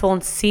mindful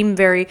and seem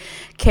very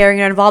caring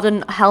and involved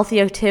in healthy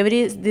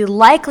activities, the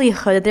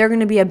likelihood that they're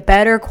going to be a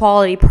better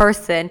quality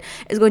person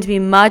is going to be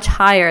much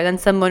higher than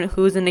someone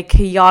who's in a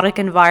chaotic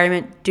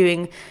environment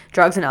doing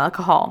drugs and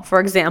alcohol, for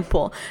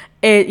example.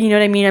 You know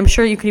what I mean? I'm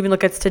sure you could even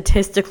look at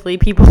statistically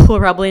people who are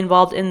probably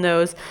involved in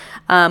those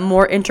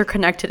more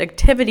interconnected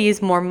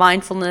activities, more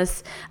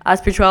mindfulness,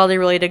 spirituality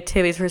related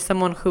activities for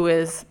someone who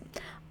is,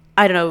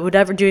 I don't know,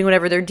 whatever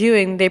they're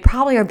doing, they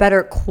probably are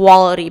better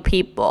quality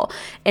people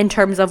in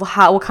terms of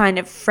what kind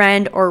of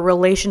friend or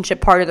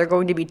relationship partner they're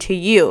going to be to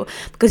you.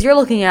 Because you're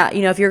looking at,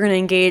 if you're going to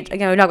engage,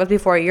 again, we talked about this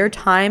before, your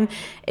time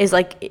is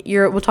like,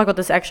 we'll talk about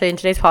this actually in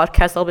today's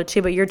podcast a little bit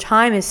too, but your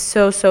time is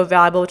so, so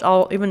valuable, which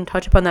I'll even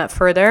touch upon that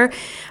further.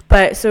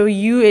 But so it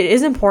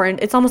is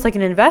important. It's almost like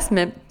an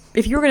investment.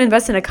 If you were going to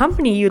invest in a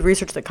company, you would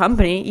research the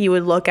company. You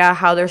would look at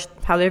how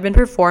they've been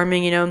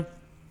performing, You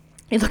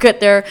look at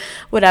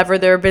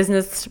their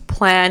business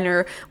plan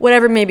or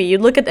whatever it may be.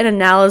 You'd look at an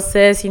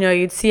analysis,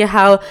 you'd see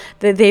how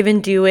they've been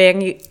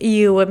doing.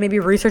 You would maybe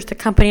research the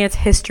company, its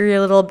history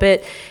a little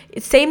bit.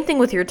 It's same thing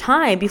with your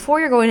time. Before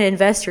you're going to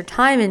invest your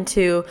time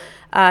into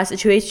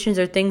situations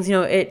or things,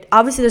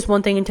 obviously there's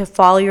one thing to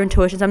follow your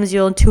intuition. Sometimes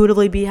you'll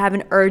intuitively have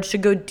an urge to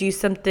go do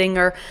something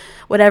or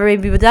whatever it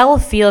may be, but that will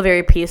feel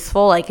very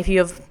peaceful. Like if you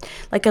have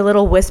like a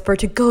little whisper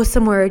to go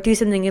somewhere or do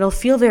something, it'll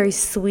feel very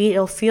sweet.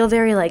 It'll feel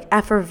very like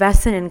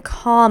effervescent and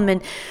calm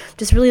and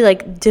just really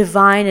like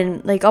divine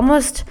and like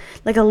almost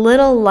like a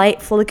little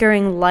light,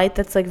 flickering light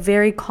that's like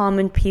very calm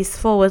and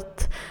peaceful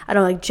with, I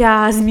don't know, like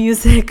jazz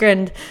music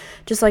and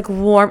just like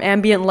warm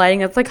ambient lighting.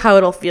 That's like how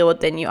it'll feel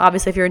within you.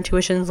 Obviously, if your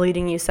intuition's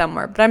leading you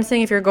somewhere. But I'm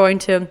saying if you're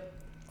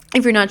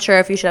not sure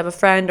if you should have a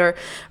friend or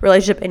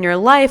relationship in your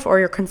life, or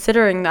you're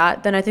considering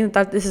that, then I think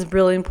that this is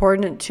really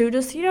important to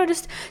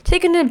just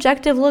take an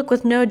objective look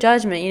with no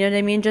judgment. You know what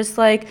I mean? Just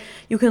like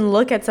you can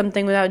look at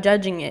something without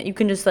judging it. You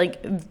can just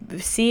like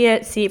see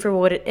it for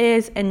what it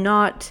is and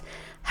not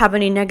have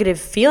any negative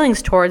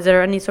feelings towards it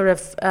or any sort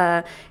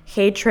of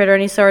hatred or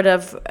any sort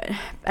of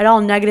at all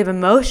negative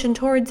emotion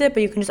towards it,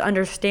 but you can just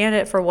understand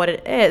it for what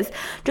it is.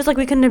 Just like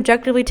we can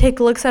objectively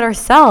take looks at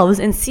ourselves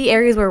and see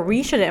areas where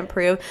we should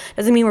improve.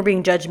 Doesn't mean we're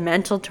being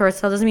judgmental to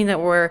ourselves. Doesn't mean that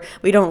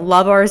we don't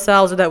love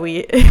ourselves or that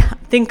we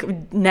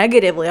think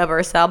negatively of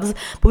ourselves,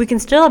 but we can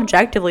still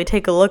objectively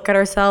take a look at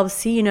ourselves,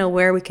 see,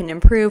 where we can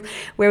improve,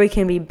 where we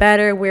can be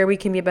better, where we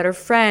can be a better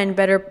friend,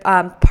 better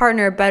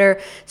partner, better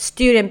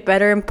student,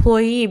 better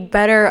employee,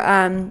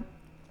 better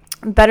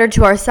better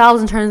to ourselves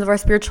in terms of our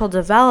spiritual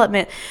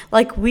development.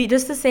 Like, we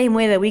just the same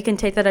way that we can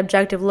take that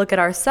objective look at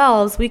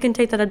ourselves, we can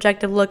take that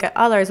objective look at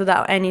others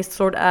without any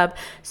sort of,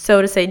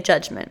 so to say,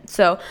 judgment.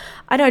 So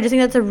I know, I just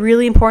think that's a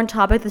really important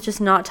topic that's just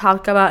not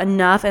talked about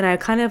enough, and I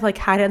kind of like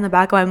had it in the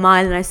back of my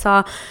mind, and I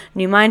saw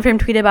New Mindframe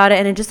tweet about it,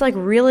 and it just like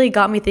really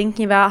got me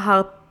thinking about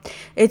how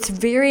it's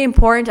very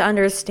important to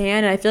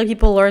understand, and I feel like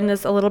people learn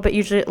this a little bit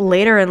usually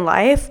later in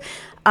life,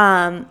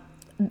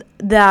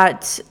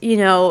 that, you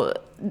know,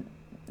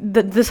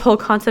 this whole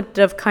concept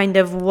of kind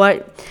of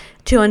what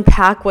to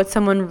unpack what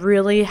someone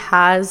really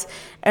has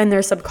in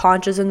their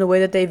subconscious and the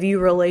way that they view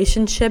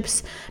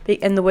relationships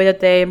and the way that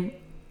they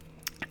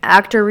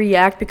act or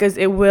react, because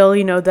it will,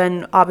 you know,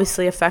 then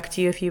obviously affect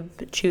you if you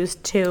choose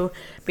to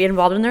be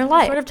involved in their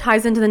life. It sort of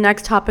ties into the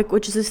next topic,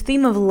 which is this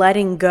theme of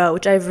letting go,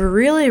 which I've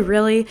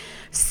really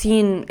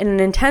seen in an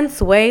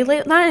intense way,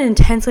 not an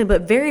intensely,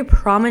 but very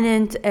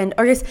prominent and,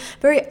 or I guess,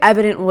 very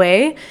evident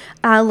way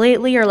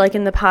lately, or like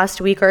in the past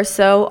week or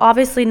so.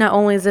 Obviously, not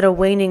only is it a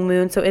waning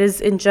moon, so it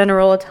is in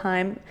general a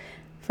time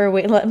for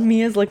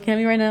Mia's looking at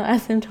me right now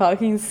as I'm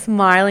talking,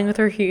 smiling with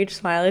her huge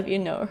smile. If you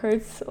know her,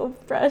 it's so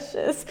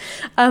precious.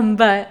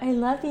 But I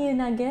love you,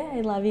 Nugget.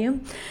 I love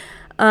you.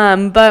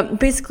 But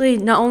basically,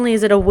 not only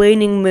is it a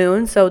waning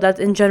moon, so that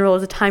in general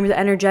is a time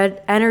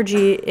that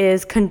energy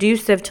is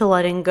conducive to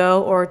letting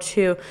go, or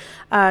to,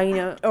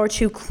 or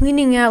to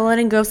cleaning out,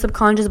 letting go of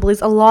subconscious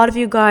beliefs. A lot of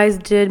you guys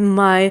did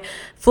my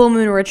full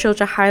moon ritual,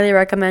 which I highly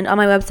recommend. On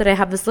my website, I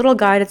have this little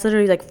guide. It's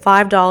literally like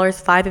 $5,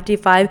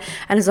 $5.55,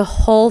 and it's a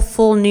whole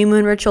full new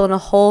moon ritual and a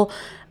whole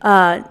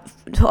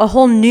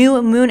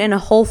new moon and a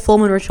whole full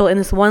moon ritual in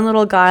this one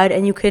little guide,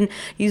 and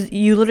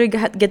you literally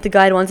get the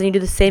guide once, and you do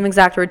the same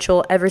exact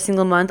ritual every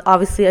single month,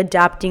 obviously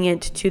adapting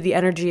it to the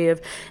energy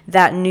of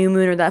that new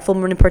moon or that full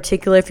moon in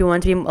particular. If you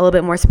want to be a little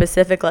bit more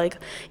specific, like,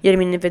 you know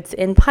what I mean, if it's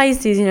in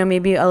Pisces, you know,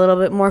 maybe a little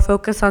bit more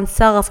focused on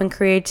self and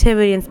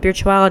creativity and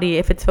spirituality.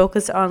 If it's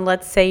focused on,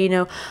 let's say, you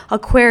know,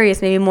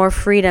 Aquarius, maybe more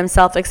freedom,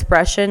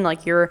 self-expression,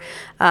 like your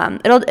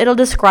it'll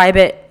describe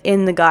it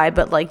in the guide,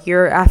 but like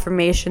your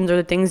affirmations or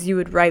the things you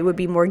would write would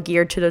be more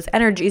geared to those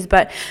energies.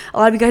 But a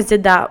lot of you guys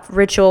did that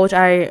ritual, which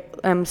I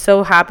am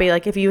so happy.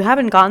 Like, if you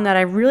haven't gotten that,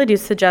 I really do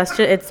suggest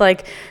it. It's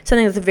like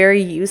something that's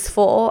very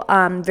useful,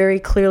 very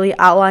clearly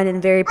outlined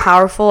and very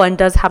powerful, and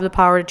does have the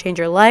power to change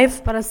your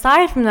life. But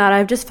aside from that,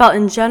 I've just felt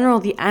in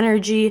general the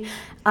energy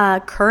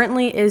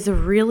currently is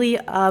really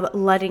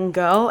letting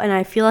go, and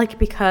I feel like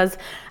because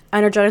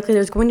energetically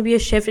there's going to be a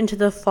shift into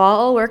the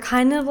fall where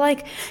kind of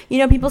like, you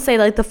know, people say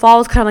like the fall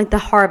is kind of like the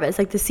harvest,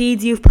 like the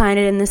seeds you've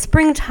planted in the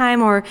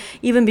springtime or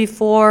even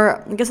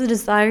before, I guess the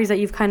desires that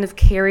you've kind of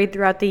carried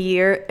throughout the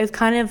year. It's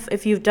kind of,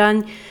 if you've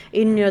done,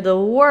 you know, the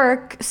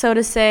work, so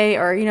to say,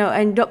 or, you know,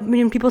 and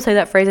when people say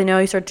that phrase, I know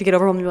you start to get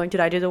overwhelmed and you're like, did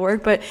I do the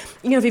work? But,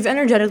 you know, if you've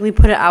energetically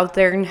put it out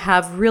there and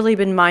have really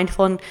been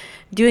mindful and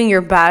doing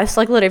your best,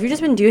 like literally, if you've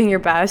just been doing your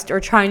best or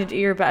trying to do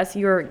your best,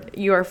 you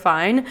are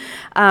fine.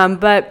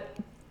 But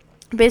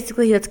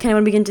basically, that's kind of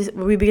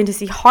when we begin to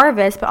see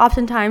harvest. But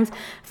oftentimes,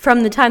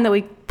 from the time that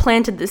we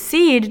planted the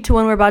seed to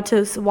when we're about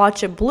to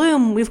watch it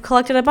bloom, we've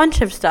collected a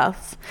bunch of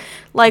stuff.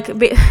 Like,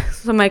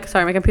 so my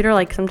computer,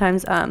 like,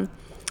 sometimes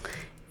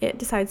it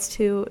decides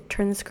to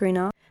turn the screen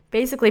off.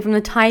 Basically, from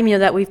the time, you know,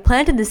 that we've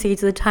planted the seed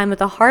to the time that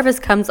the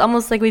harvest comes,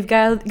 almost like we've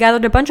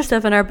gathered a bunch of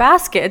stuff in our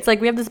basket. It's like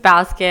we have this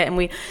basket and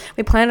we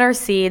plant our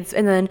seeds,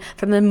 and then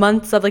from the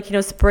months of, like, you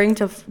know, spring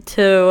to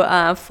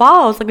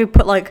fall, it's like we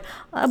put like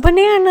a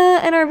banana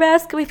in our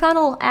basket. We found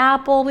a little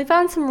apple. We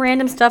found some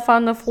random stuff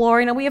on the floor.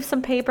 You know, we have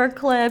some paper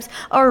clips,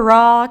 a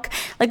rock.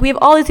 Like, we have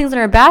all these things in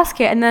our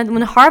basket, and then when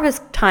the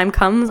harvest time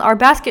comes, our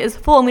basket is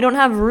full, and we don't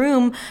have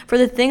room for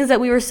the things that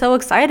we were so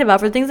excited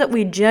about, for the things that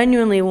we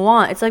genuinely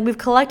want. It's like we've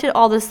collected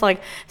all this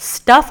like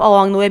stuff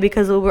along the way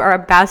because our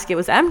basket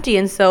was empty.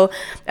 And so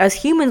as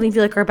humans, we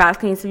feel like our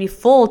basket needs to be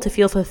full to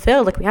feel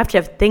fulfilled. Like, we have to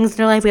have things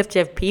in our life, we have to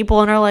have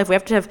people in our life, we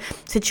have to have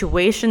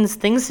situations,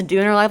 things to do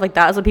in our life. Like,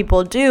 that's what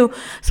people do.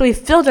 So we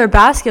filled our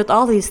basket with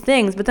all these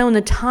things, but then when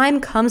the time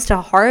comes to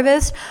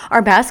harvest,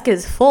 our basket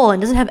is full and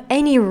doesn't have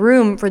any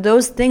room for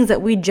those things that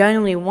we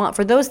genuinely want,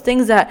 for those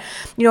things that,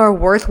 you know, are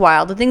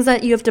worthwhile, the things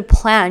that you have to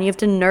plan, you have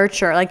to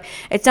nurture. Like,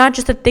 it's not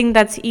just a thing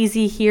that's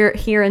easy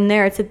here and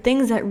there. It's the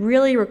things that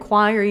really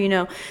require, you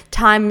know,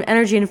 time,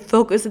 energy, and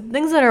focus, the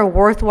things that are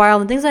worthwhile,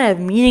 the things that have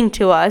meaning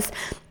to us.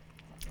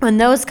 When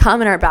those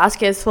come in our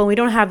baskets, when we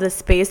don't have the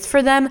space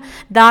for them,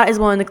 that is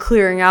when the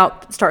clearing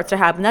out starts to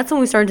happen. That's when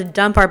we start to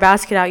dump our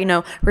basket out, you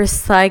know,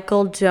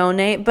 recycle,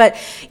 donate. But,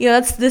 you know,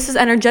 this is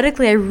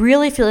energetically, I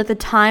really feel like the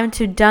time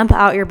to dump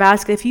out your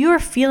basket. If you are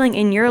feeling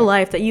in your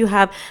life that you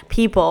have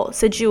people,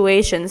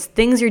 situations,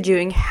 things you're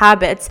doing,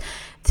 habits,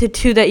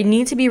 to that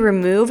need to be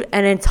removed,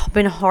 and it's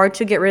been hard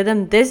to get rid of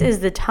them, this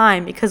is the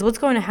time. Because what's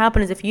going to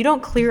happen is if you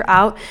don't clear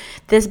out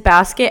this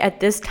basket at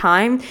this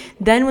time,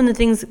 then when the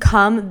things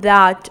come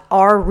that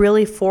are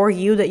really for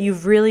you, that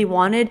you've really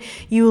wanted,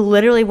 you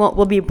literally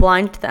will be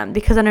blind to them.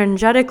 Because on an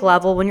energetic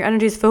level, when your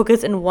energy is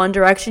focused in one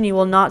direction, you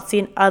will not see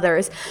in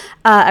others.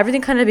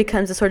 Everything kind of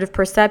becomes a sort of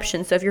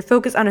perception. So if you're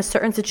focused on a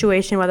certain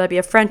situation, whether it be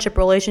a friendship,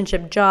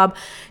 relationship, job,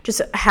 just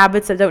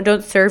habits that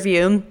don't serve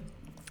you,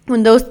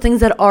 when those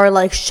things that are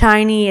like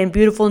shiny and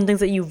beautiful and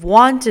things that you've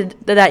wanted,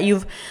 that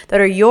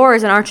are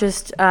yours and aren't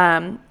just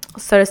so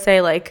to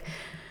say like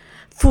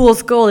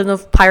fool's gold, even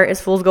though pirate is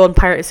fool's gold and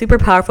pirate is super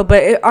powerful,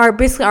 but it are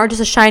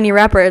just a shiny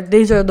wrapper.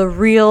 These are the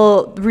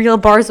real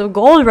bars of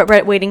gold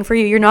right waiting for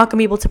you. You're not gonna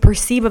be able to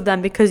perceive of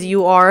them because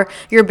you're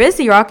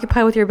busy, you're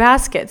occupied with your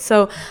basket.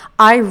 So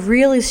I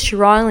really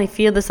strongly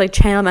feel this like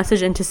channel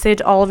message, and to say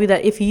to all of you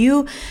that if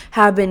you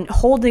have been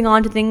holding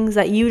on to things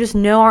that you just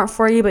know aren't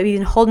for you, but you've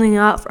been holding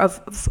out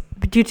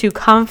due to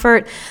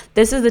comfort,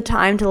 this is the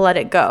time to let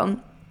it go.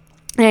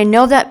 And I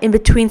know that in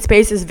between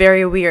space is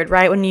very weird,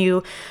 right? When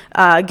you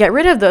get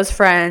rid of those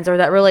friends or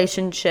that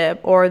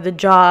relationship or the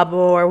job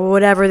or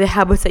whatever the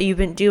habits that you've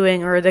been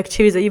doing or the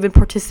activities that you've been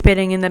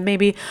participating in that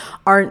maybe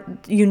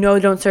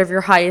don't serve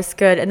your highest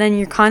good. And then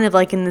you're kind of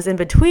like in this in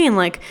between,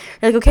 like,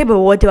 you're like, okay, but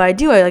what do?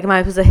 Am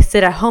I supposed to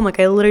sit at home? Like,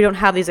 I literally don't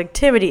have these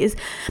activities.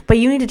 But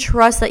you need to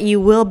trust that you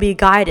will be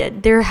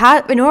guided.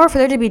 In order for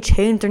there to be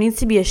change, there needs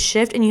to be a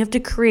shift, and you have to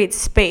create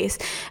space.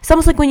 It's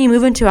almost like when you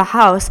move into a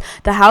house,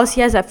 the house,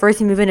 yes, at first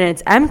you move in and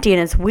it's empty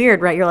and it's weird,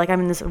 right? You're like,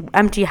 I'm in this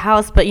empty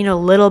house, but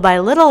little by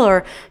little,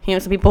 or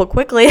some people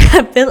quickly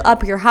fill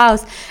up your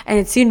house, and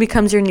it soon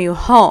becomes your new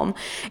home.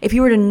 If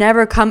you were to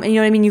never come,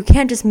 you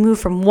can't just move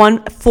from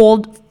one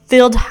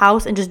filled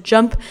house and just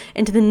jump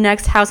into the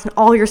next house and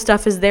all your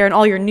stuff is there and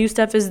all your new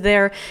stuff is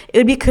there. It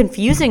would be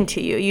confusing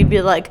to you. You'd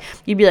be like,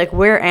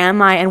 where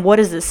am I and what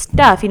is this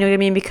stuff? You know what I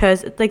mean?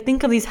 Because like,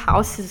 think of these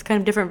houses as kind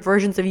of different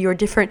versions of you, or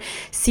different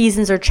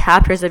seasons or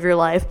chapters of your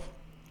life.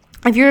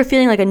 If you're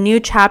feeling like a new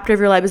chapter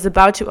of your life is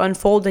about to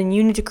unfold, then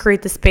you need to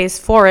create the space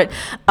for it.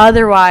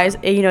 Otherwise,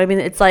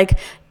 it's like,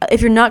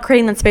 if you're not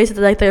creating that space, it's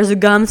like there's a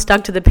gum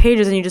stuck to the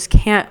pages and you just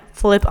can't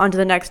flip onto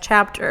the next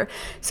chapter.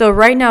 So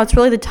right now, it's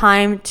really the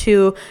time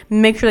to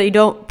make sure that you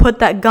don't put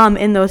that gum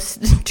in those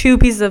two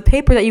pieces of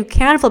paper, that you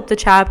can flip the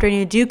chapter and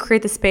you do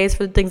create the space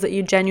for the things that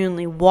you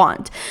genuinely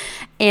want.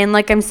 And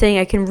like I'm saying,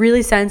 I can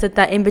really sense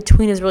that in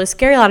between is really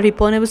scary a lot of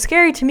people. And it was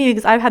scary to me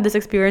because I've had this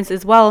experience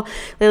as well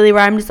lately,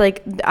 where I'm just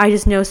like, I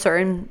just know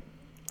certain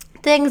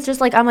things, just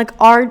like I'm like,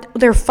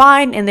 they're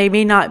fine, and they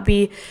may not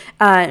be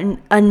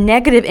a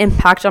negative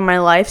impact on my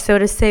life, so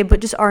to say, but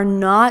just are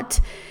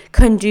not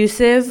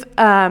conducive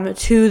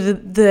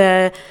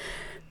to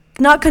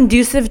not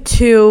conducive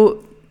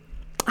to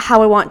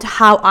how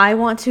I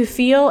want to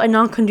feel, and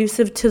not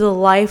conducive to the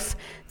life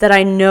that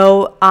I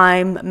know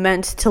I'm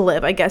meant to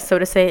live, I guess, so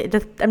to say.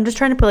 I'm just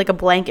trying to put like a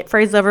blanket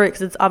phrase over it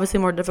because it's obviously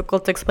more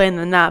difficult to explain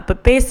than that.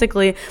 But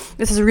basically,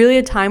 this is really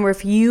a time where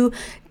if you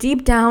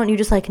deep down, you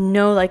just like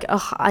know, like,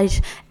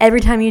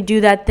 every time you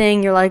do that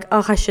thing, you're like,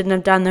 I shouldn't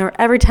have done that. Or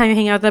every time you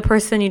hang out with that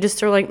person, you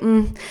just are like,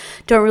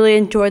 don't really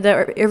enjoy that.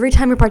 Or every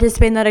time you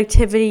participate in that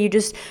activity, you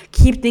just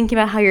keep thinking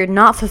about how you're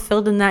not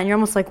fulfilled in that. And you're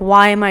almost like,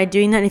 why am I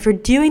doing that? And if you're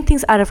doing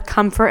things out of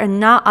comfort and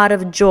not out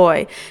of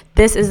joy,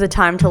 this is the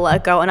time to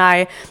let go.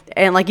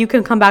 And like, you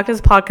can come back to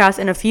this podcast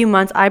in a few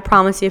months. I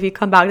promise you, if you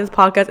come back to this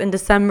podcast in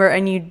December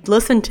and you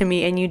listen to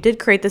me and you did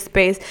create the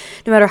space,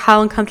 no matter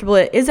how uncomfortable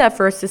it is at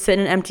first to sit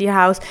in an empty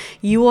house,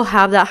 you will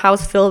have that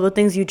house filled with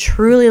things you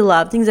truly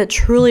love, things that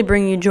truly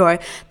bring you joy,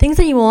 things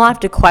that you will not have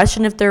to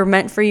question if they're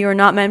meant for you or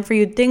not meant for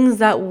you, things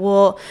that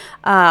will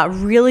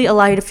really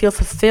allow you to feel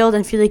fulfilled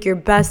and feel like your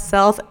best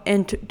self,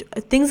 and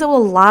things that will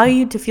allow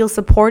you to feel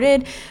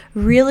supported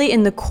really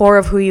in the core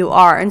of who you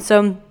are. And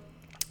so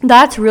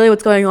that's really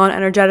what's going on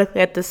energetically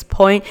at this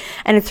point,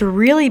 and it's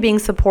really being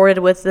supported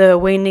with the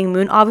waning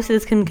moon. Obviously,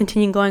 this can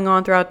continue going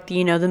on throughout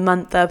the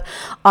month of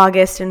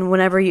August, and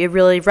whenever it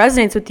really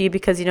resonates with you,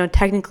 because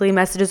technically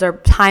messages are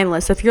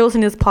timeless. So if you're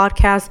listening to this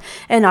podcast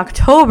in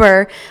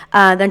October,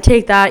 then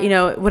take that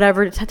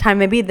whatever time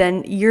may be,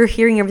 then you're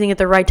hearing everything at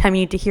the right time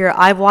you need to hear.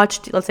 I've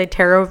watched, let's say,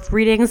 tarot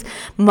readings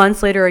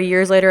months later or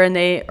years later,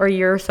 or a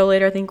year or so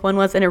later, I think one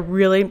was, and it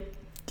really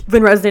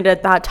been resonated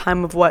at that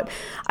time of what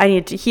I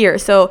needed to hear.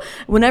 So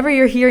whenever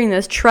you're hearing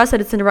this, trust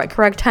that it's in the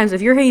correct times.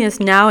 If you're hearing this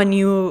now and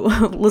you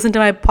listen to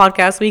my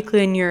podcast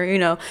weekly and you're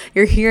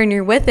here and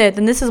you're with it,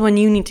 then this is when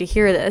you need to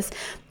hear this.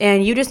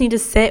 And you just need to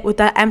sit with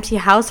that empty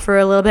house for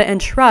a little bit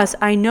and trust.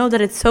 I know that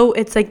it's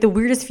like the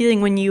weirdest feeling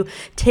when you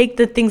take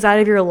the things out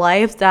of your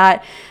life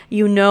that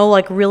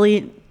like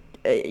really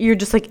you're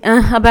just like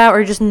about,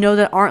 or just know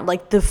that aren't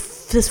like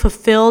this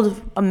fulfilled,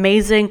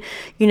 amazing,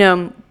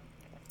 things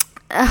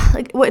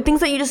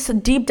that you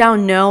just deep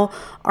down know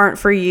aren't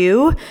for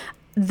you.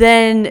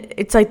 then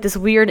it's like this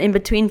weird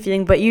in-between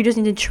feeling. But you just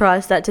need to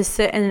trust that to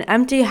sit in an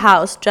empty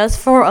house just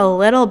for a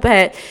little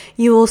bit,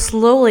 you will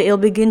slowly, it'll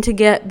begin to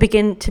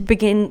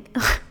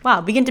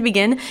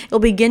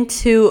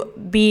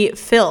be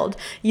filled.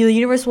 The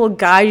universe will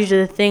guide you to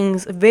the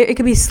things. It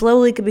could be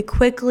slowly, it could be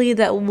quickly,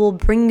 that will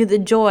bring you the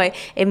joy.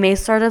 It may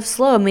start off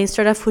slow. It may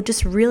start off with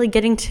just really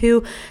getting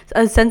to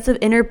a sense of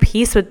inner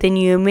peace within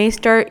you. You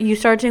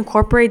start to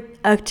incorporate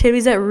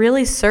activities that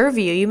really serve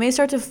you. You may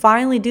start to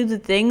finally do the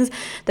things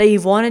that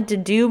you've wanted to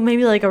do,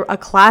 maybe like a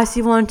class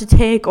you wanted to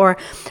take, or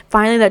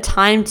finally that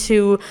time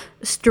to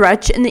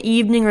stretch in the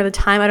evening, or the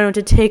time,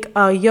 to take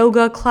a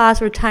yoga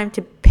class, or time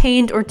to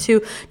paint, or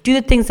to do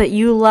the things that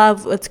you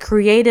love, that's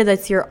creative,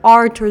 that's your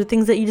art, or the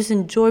things that you just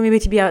enjoy, maybe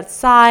to be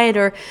outside,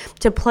 or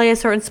to play a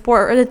certain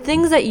sport, or the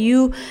things that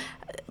you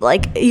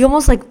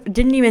almost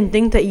didn't even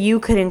think that you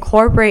could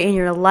incorporate in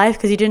your life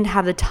because you didn't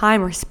have the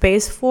time or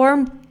space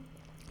for.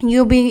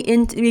 You'll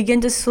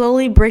begin to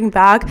slowly bring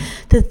back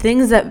the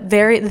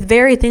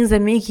very things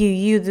that make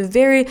you, the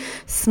very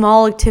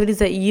small activities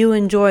that you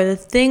enjoy, the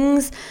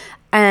things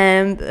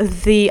and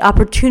the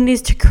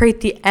opportunities to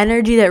create the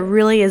energy that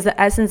really is the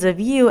essence of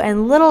you.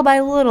 And little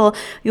by little,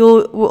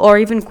 or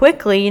even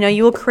quickly,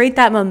 you will create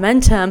that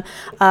momentum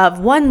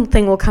of one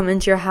thing will come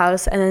into your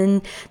house, and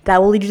then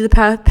that will lead you to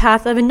the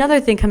path of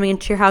another thing coming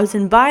into your house.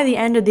 And by the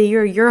end of the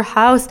year, your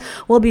house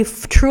will be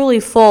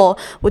truly full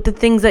with the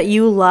things that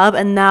you love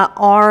and that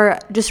are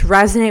just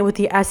resonate with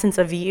the essence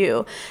of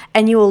you.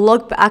 And you will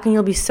look back and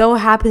you'll be so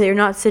happy that you're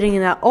not sitting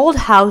in that old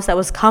house that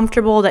was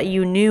comfortable, that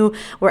you knew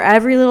where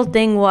every little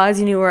thing was.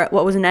 You knew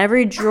what was in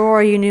every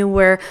drawer. You knew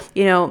where,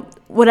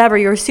 whatever.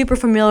 You were super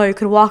familiar. You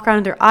could walk around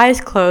with your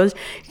eyes closed.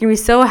 You're going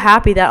to be so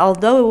happy that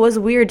although it was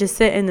weird to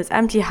sit in this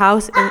empty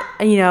house,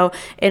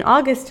 in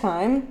August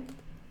time,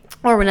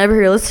 or whenever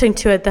you're listening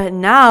to it, that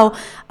now,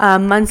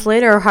 months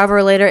later, or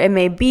however later it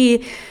may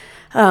be,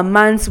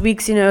 months,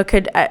 weeks,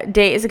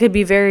 days, it could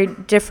be very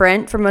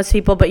different for most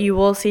people, but you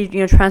will see,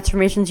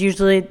 transformations.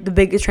 Usually the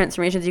biggest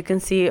transformations you can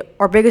see,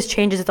 or biggest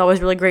changes, it's always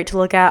really great to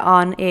look at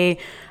on a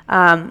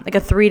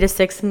 3 to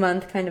 6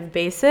 month kind of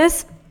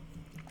basis.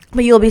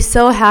 But you'll be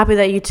so happy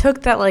that you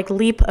took that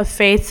leap of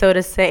faith, so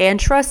to say, and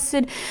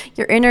trusted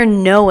your inner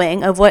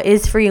knowing of what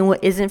is for you and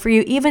what isn't for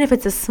you, even if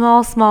it's a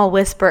small, small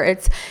whisper.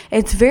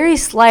 It's very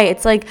slight.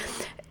 It's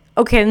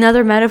okay,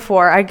 another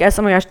metaphor, I guess,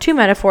 two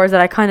metaphors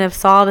that I kind of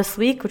saw this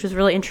week, which was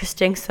really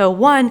interesting. So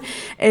one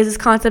is this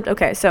concept,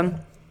 so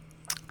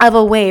I have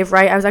a wave,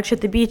 right? I was actually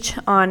at the beach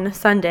on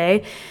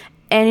Sunday,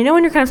 and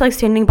when you're kind of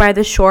standing by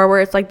the shore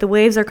where it's the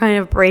waves are kind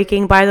of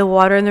breaking by the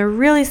water, and they're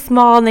really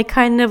small, and they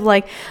kind of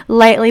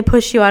lightly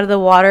push you out of the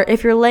water.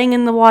 If you're laying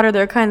in the water,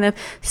 they're kind of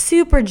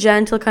super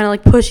gentle, kind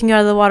of pushing you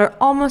out of the water.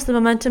 Almost the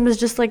momentum is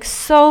just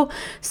so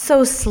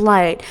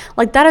slight.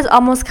 That is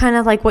almost kind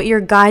of what your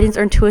guidance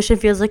or intuition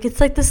feels like. It's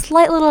the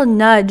slight little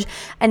nudge,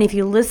 and if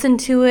you listen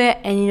to it,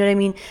 and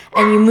and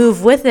you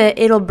move with it,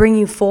 it'll bring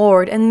you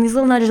forward. And these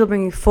little nudges will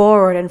bring you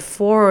forward and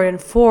forward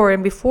and forward,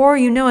 and before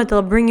you know it,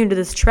 they'll bring you to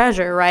this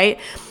treasure, right?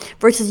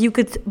 Versus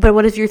but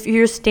what if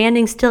you're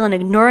standing still and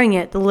ignoring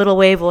it? The little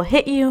wave will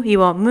hit you, you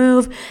won't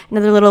move.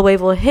 Another little wave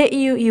will hit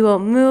you, you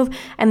won't move.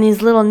 And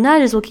these little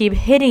nudges will keep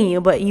hitting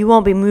you, but you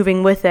won't be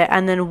moving with it.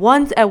 And then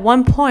at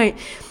one point,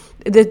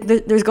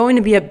 there's going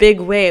to be a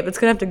big wave that's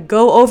going to have to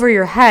go over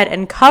your head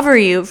and cover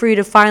you for you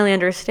to finally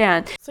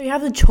understand. So you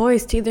have the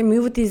choice to either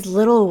move with these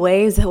little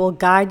waves that will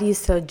guide you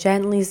so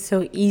gently,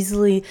 so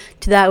easily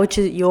to that which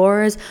is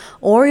yours,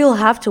 or you'll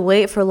have to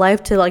wait for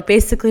life to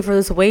basically for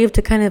this wave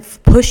to kind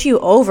of push you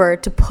over,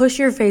 to push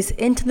your face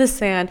into the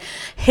sand,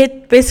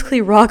 hit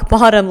basically rock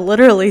bottom,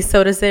 literally,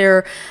 so to say,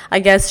 or I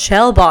guess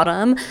shell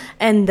bottom,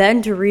 and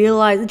then to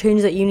realize the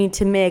changes that you need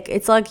to make.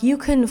 It's you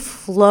can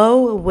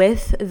flow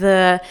with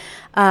the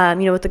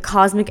with the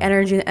cosmic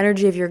energy, the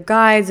energy of your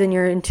guides and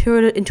your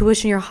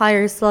intuition, your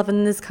higher self,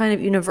 and this kind of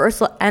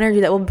universal energy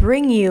that will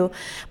bring you.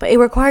 But it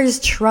requires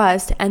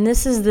trust. And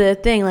this is the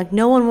thing,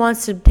 no one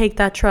wants to take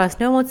that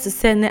trust. No one wants to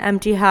sit in the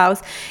empty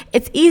house.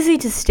 It's easy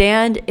to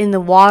stand in the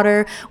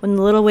water when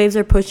the little waves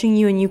are pushing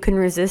you and you can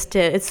resist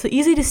it. It's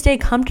easy to stay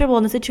comfortable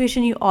in the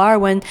situation you are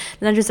when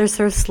the nudges are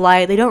so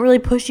slight. They don't really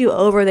push you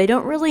over. They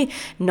don't really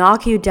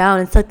knock you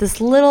down. It's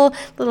this little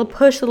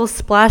push, little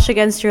splash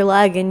against your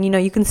leg, and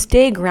you can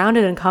stay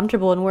grounded and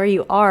comfortable in where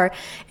you are.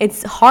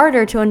 It's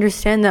harder to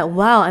understand that,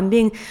 wow, I'm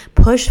being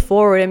pushed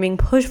forward,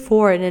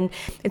 and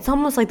it's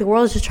almost like the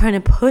world is just trying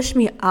to push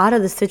me out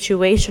of the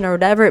situation or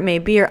whatever it may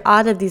be, or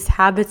out of these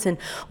habits and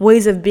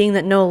ways of being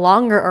that no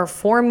longer are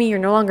for me or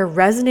no longer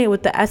resonate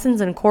with the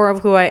essence and core of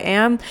who I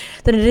am,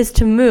 than it is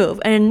to move.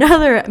 And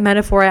another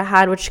metaphor I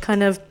had, which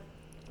kind of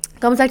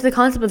comes back to the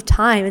concept of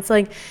time, it's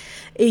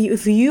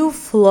if you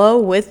flow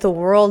with the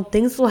world,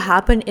 things will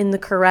happen in the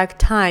correct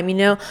time,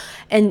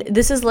 and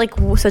this is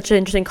such an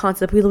interesting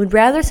concept. We would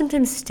rather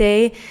sometimes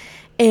stay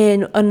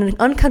in an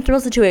uncomfortable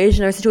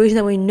situation or a situation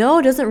that we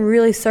know doesn't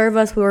really serve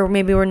us,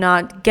 maybe we're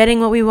not getting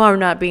what we want, we're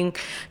not being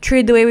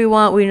treated the way we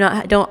want,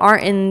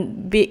 aren't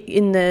in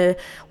the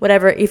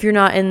whatever, if you're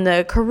not in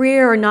the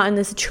career or not in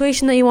the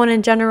situation that you want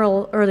in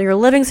general, or your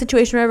living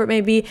situation, whatever it may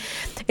be,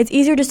 it's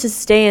easier just to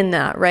stay in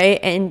that, right?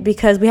 And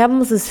because we have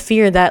almost this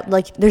fear that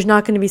like there's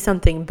not going to be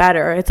something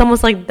better. It's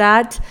almost like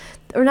that,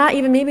 or not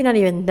even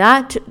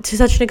that to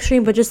such an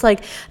extreme, but just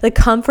like the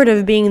comfort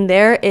of being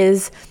there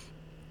is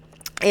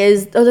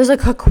there's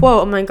like a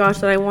quote, oh my gosh,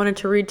 that I wanted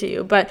to read to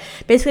you, but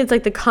basically it's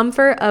like the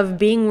comfort of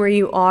being where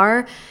you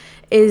are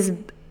is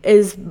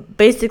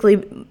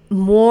basically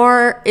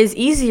is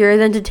easier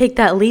than to take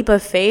that leap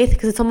of faith,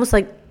 because it's almost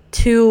like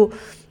to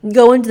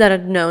go into that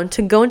unknown,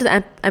 to go into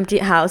the empty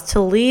house,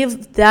 to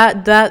leave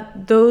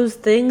those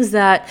things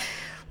that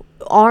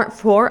aren't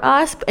for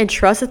us and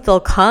trust that they'll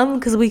come,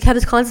 because we have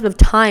this concept of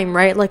time,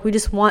 right? Like we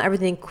just want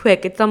everything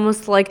quick. It's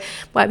almost like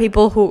why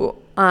people who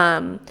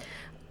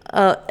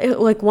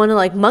like want to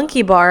like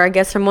monkey bar, I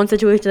guess, from one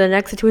situation to the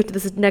next situation to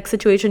this next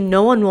situation.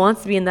 No one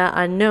wants to be in that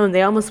unknown.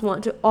 They almost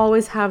want to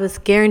always have this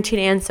guaranteed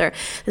answer,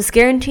 this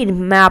guaranteed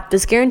map,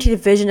 this guaranteed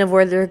vision of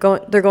where they're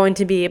going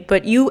to be.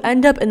 But you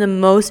end up in the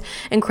most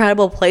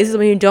incredible places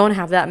when you don't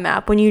have that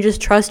map, when you just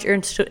trust your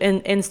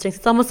instincts.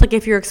 It's almost like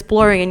if you're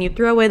exploring and you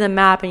throw away the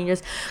map and you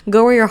just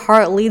go where your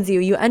heart leads you,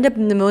 you end up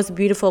in the most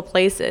beautiful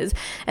places.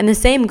 And the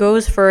same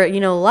goes for,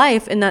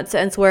 life, in that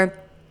sense, where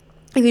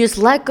if you just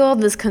let go of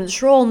this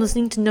control and this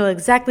need to know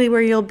exactly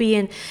where you'll be,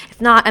 and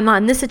if not, I'm not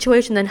in this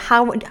situation, then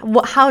how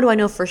do I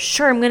know for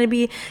sure I'm going to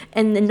be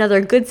in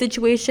another good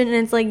situation? And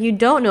it's like you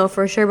don't know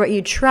for sure, but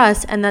you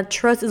trust, and that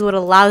trust is what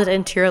allows it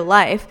into your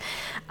life.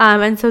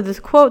 And so this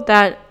quote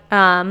that,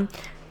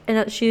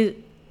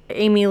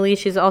 Amy Lee,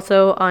 she's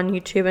also on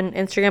YouTube and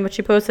Instagram, but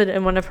she posted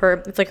in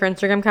it's like her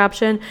Instagram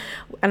caption,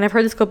 and I've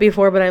heard this quote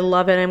before, but I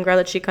love it, and I'm glad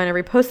that she kind of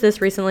reposted this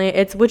recently.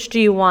 It's, which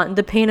do you want,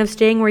 the pain of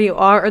staying where you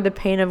are or the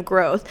pain of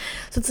growth?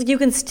 So it's like you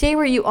can stay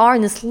where you are,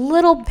 and this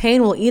little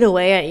pain will eat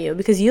away at you,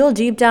 because you'll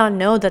deep down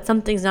know that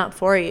something's not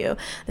for you.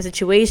 The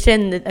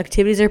situation, the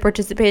activities you're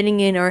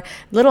participating in, or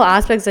little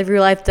aspects of your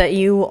life that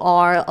you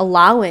are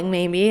allowing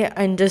maybe,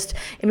 and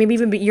maybe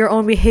even your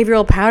own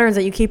behavioral patterns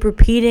that you keep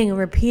repeating,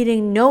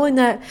 knowing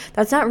that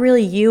that's not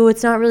really you,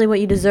 it's not really what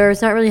you deserve,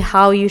 it's not really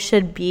how you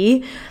should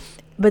be.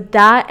 But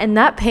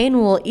that pain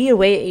will eat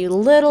away at you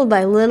little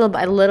by little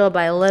by little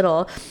by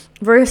little,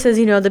 versus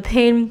the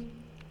pain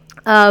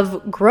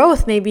of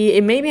growth. Maybe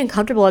it may be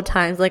uncomfortable at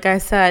times, like I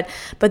said,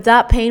 but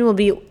that pain will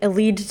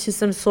lead to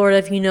some sort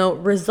of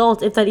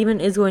result, if that even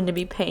is going to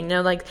be pain.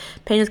 Like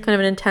pain is kind of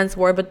an intense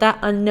word, but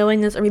that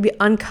unknowingness or maybe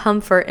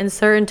uncomfort in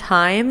certain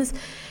times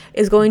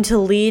is going to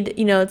lead,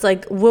 it's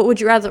like, what would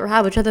you rather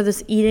have? Would you rather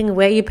this eating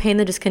away your pain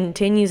that just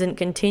continues and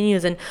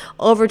continues, and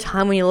over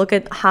time, when you look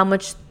at how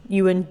much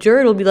you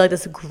endured, will be like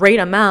this great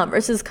amount,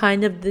 versus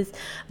kind of these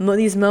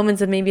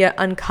moments of maybe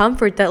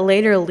uncomfort that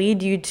later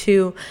lead you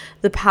to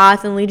the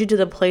path and lead you to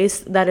the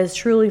place that is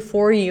truly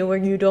for you, where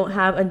you don't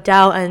have a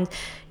doubt, and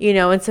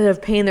instead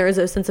of pain, there is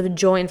a sense of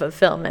joy and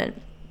fulfillment.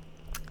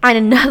 And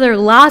another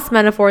last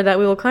metaphor that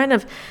we will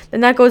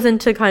and that goes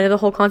into kind of the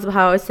whole concept of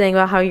how I was saying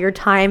about how your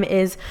time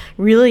is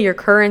really your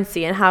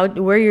currency, and how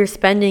where you're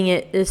spending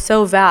it is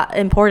so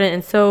important,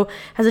 and so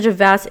has such a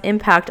vast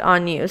impact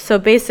on you. So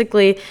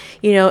basically,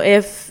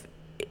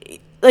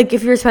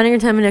 if you're spending your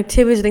time in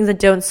activities or things that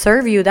don't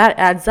serve you, that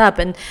adds up,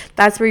 and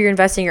that's where you're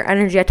investing your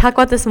energy. I talk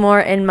about this more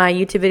in my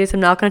YouTube videos, so I'm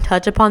not going to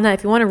touch upon that.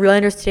 If you want to really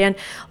understand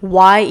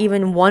why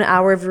even 1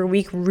 hour of your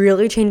week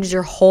really changes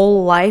your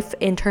whole life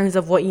in terms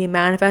of what you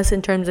manifest,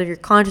 in terms of your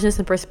consciousness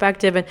and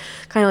perspective, and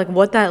kind of like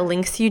what that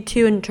links you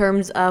to in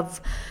terms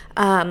of,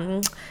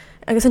 I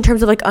guess in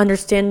terms of like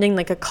understanding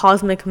like a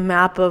cosmic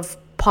map of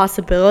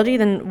possibility,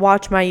 then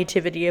watch my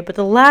YouTube video. But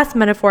the last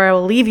metaphor I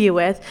will leave you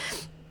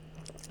with,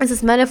 it's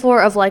this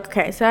metaphor of like,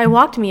 okay, so I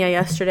walked Mia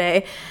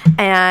yesterday,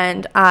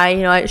 and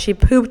she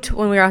pooped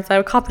when we were outside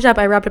a coffee shop.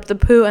 I wrapped up the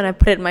poo and I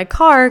put it in my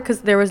car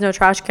because there was no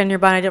trash can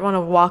nearby, and I didn't want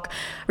to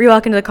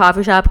re-walk into the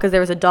coffee shop because there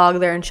was a dog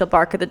there and she'll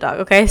bark at the dog,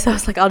 okay? So I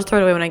was like, I'll just throw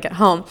it away when I get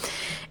home.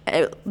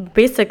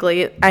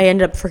 Basically, I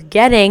ended up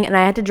forgetting, and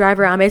I had to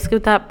drive around basically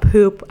with that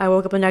poop. I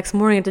woke up the next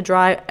morning,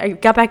 I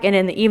got back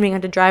in the evening, I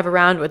had to drive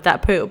around with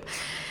that poop.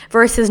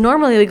 Versus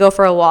normally we go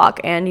for a walk,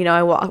 and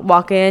I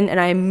walk in and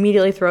I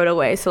immediately throw it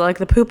away. So like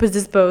the poop is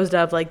disposed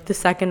of like the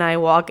second I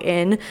walk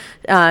in,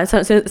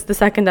 so it's the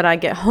second that I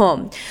get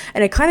home.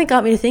 And it kind of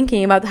got me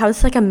thinking about how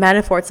it's like a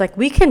metaphor. It's like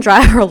we can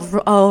drive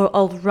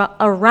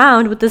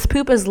around with this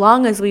poop as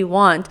long as we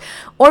want,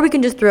 or we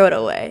can just throw it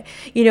away.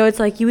 It's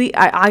like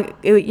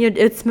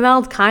it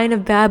smelled kind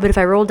of bad, but if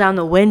I roll down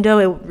the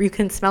window, you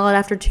can smell it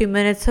after 2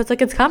 minutes. So it's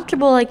like it's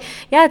comfortable. Like,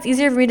 yeah, it's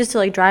easier for me just to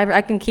like drive.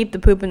 I can keep the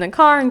poop in the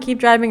car and keep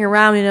driving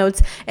around.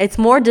 It's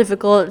more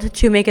difficult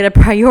to make it a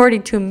priority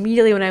to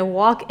immediately when I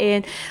walk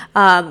in,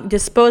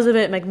 dispose of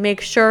it, like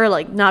make sure,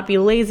 like not be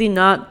lazy,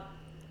 not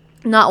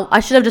I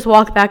should have just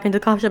walked back into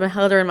the coffee shop and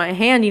held her in my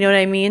hand, you know what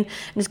I mean?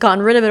 And just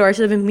gotten rid of it. Or I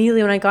should have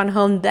immediately, when I got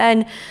home,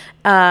 then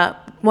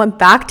went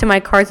back to my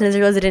carts, and as I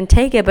realized I didn't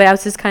take it, but I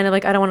was just kind of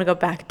like, I don't want to go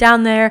back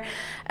down there.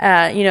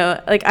 I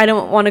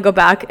don't want to go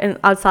back and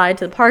outside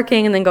to the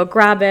parking and then go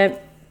grab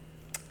it.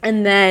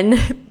 And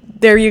then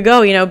there you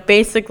go,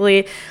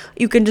 basically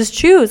you can just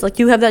choose. Like,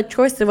 you have that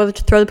choice of whether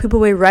to throw the poop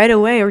away right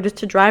away or just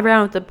to drive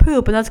around with the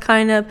poop. And that's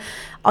kind of,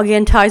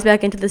 again, ties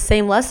back into the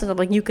same lesson of,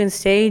 like, you can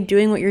stay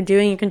doing what you're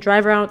doing. You can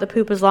drive around with the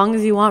poop as long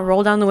as you want,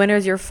 roll down the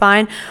windows, you're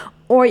fine.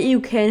 Or you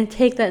can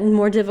take that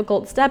more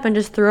difficult step and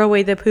just throw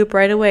away the poop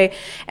right away.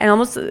 And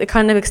almost it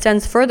kind of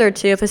extends further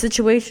to if a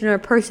situation or a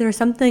person or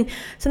something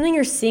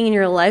you're seeing in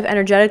your life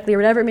energetically or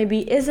whatever it may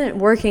be isn't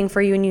working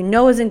for you and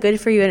isn't good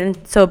for you, and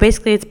so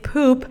basically it's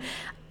poop,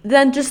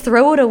 then just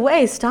throw it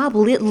away. Stop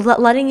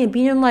letting it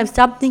be in your life.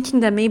 Stop thinking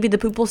that maybe the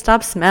poop will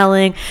stop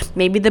smelling.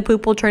 Maybe the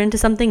poop will turn into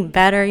something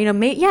better.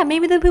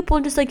 Maybe the poop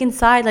will just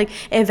inside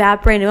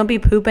evaporate. It won't be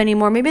poop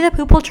anymore. Maybe the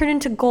poop will turn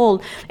into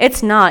gold.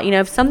 It's not.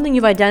 If something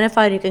you've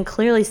identified, you can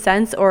clearly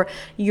sense, or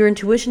your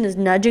intuition is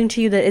nudging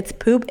to you that it's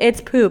poop,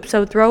 it's poop.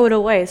 So throw it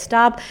away.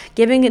 Stop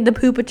giving the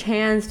poop a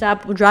chance.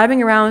 Stop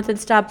driving around with it.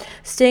 Stop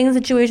staying in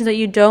situations that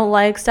you don't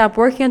like. Stop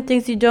working on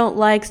things you don't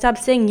like. Stop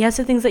saying yes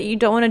to things that you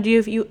don't want to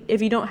do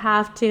if you don't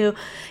have to.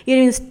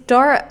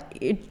 Start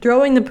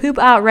throwing the poop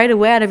out right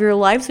away out of your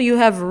life so you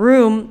have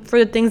room for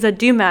the things that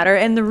do matter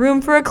and the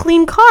room for a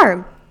clean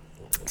car.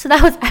 So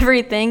that was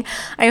everything.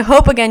 I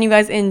hope, again, you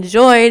guys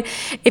enjoyed.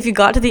 If you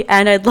got to the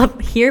end, I'd love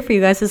to hear for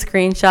you guys to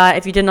screenshot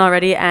if you didn't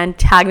already and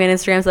tag me on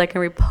Instagram so I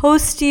can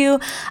repost you.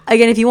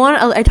 Again, if you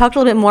want, I talked a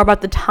little bit more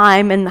about the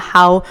time and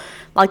how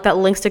that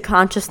links to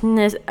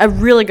consciousness. A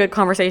really good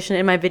conversation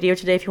in my video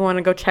today. If you want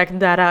to go check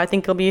that out, I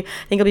think it'll be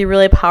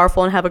really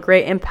powerful and have a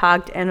great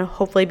impact and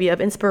hopefully be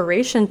of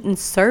inspiration and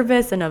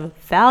service and of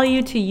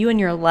value to you in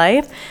your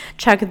life.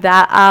 Check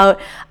that out.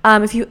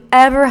 If you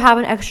ever have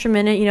an extra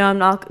minute, I'm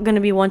not going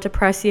to be one to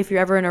press you if you're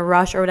ever in a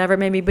rush or whatever it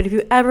may be, but if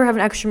you ever have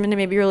an extra minute,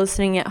 maybe you're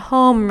listening at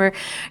home or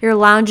you're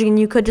lounging, and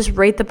you could just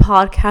rate the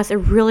podcast. It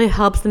really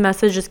helps the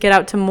message just get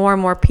out to more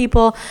and more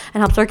people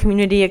and helps our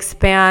community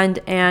expand,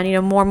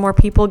 and more and more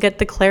people get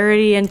the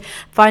clarity and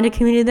find a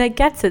community that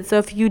gets it. So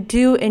if you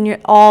do and you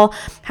all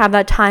have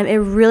that time, it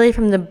really,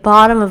 from the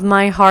bottom of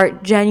my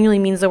heart, genuinely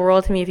means the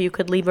world to me if you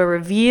could leave a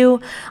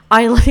review.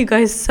 I love you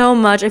guys so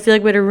much. I feel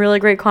like we had a really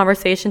great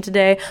conversation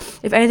today.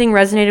 If anything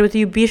resonated with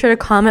you, be sure to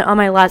comment on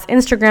my last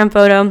Instagram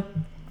photo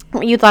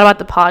what you thought about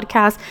the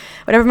podcast.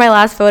 Whatever my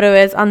last photo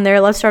is on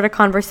there, let's start a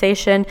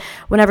conversation.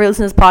 Whenever you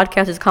listen to this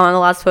podcast, just comment on the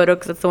last photo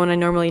because that's the one I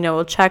normally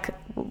will check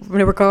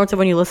regardless of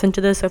when you listen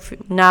to this, so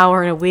if now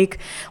or in a week,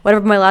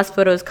 whatever my last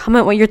photo is,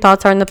 comment what your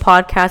thoughts are in the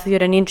podcast. If you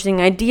had any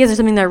interesting ideas or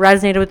something that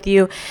resonated with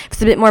you, if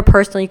it's a bit more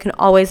personal, you can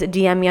always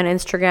DM me on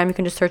Instagram. You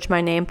can just search my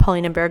name,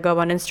 Paulina Bergo,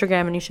 on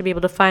Instagram, and you should be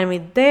able to find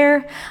me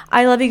there.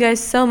 I love you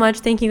guys so much.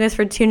 Thank you guys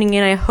for tuning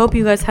in. I hope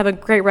you guys have a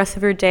great rest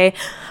of your day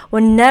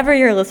whenever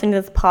you're listening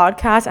to this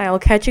podcast. I will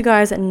catch you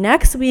guys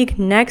next week,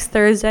 next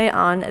Thursday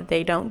on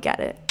They Don't Get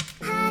It.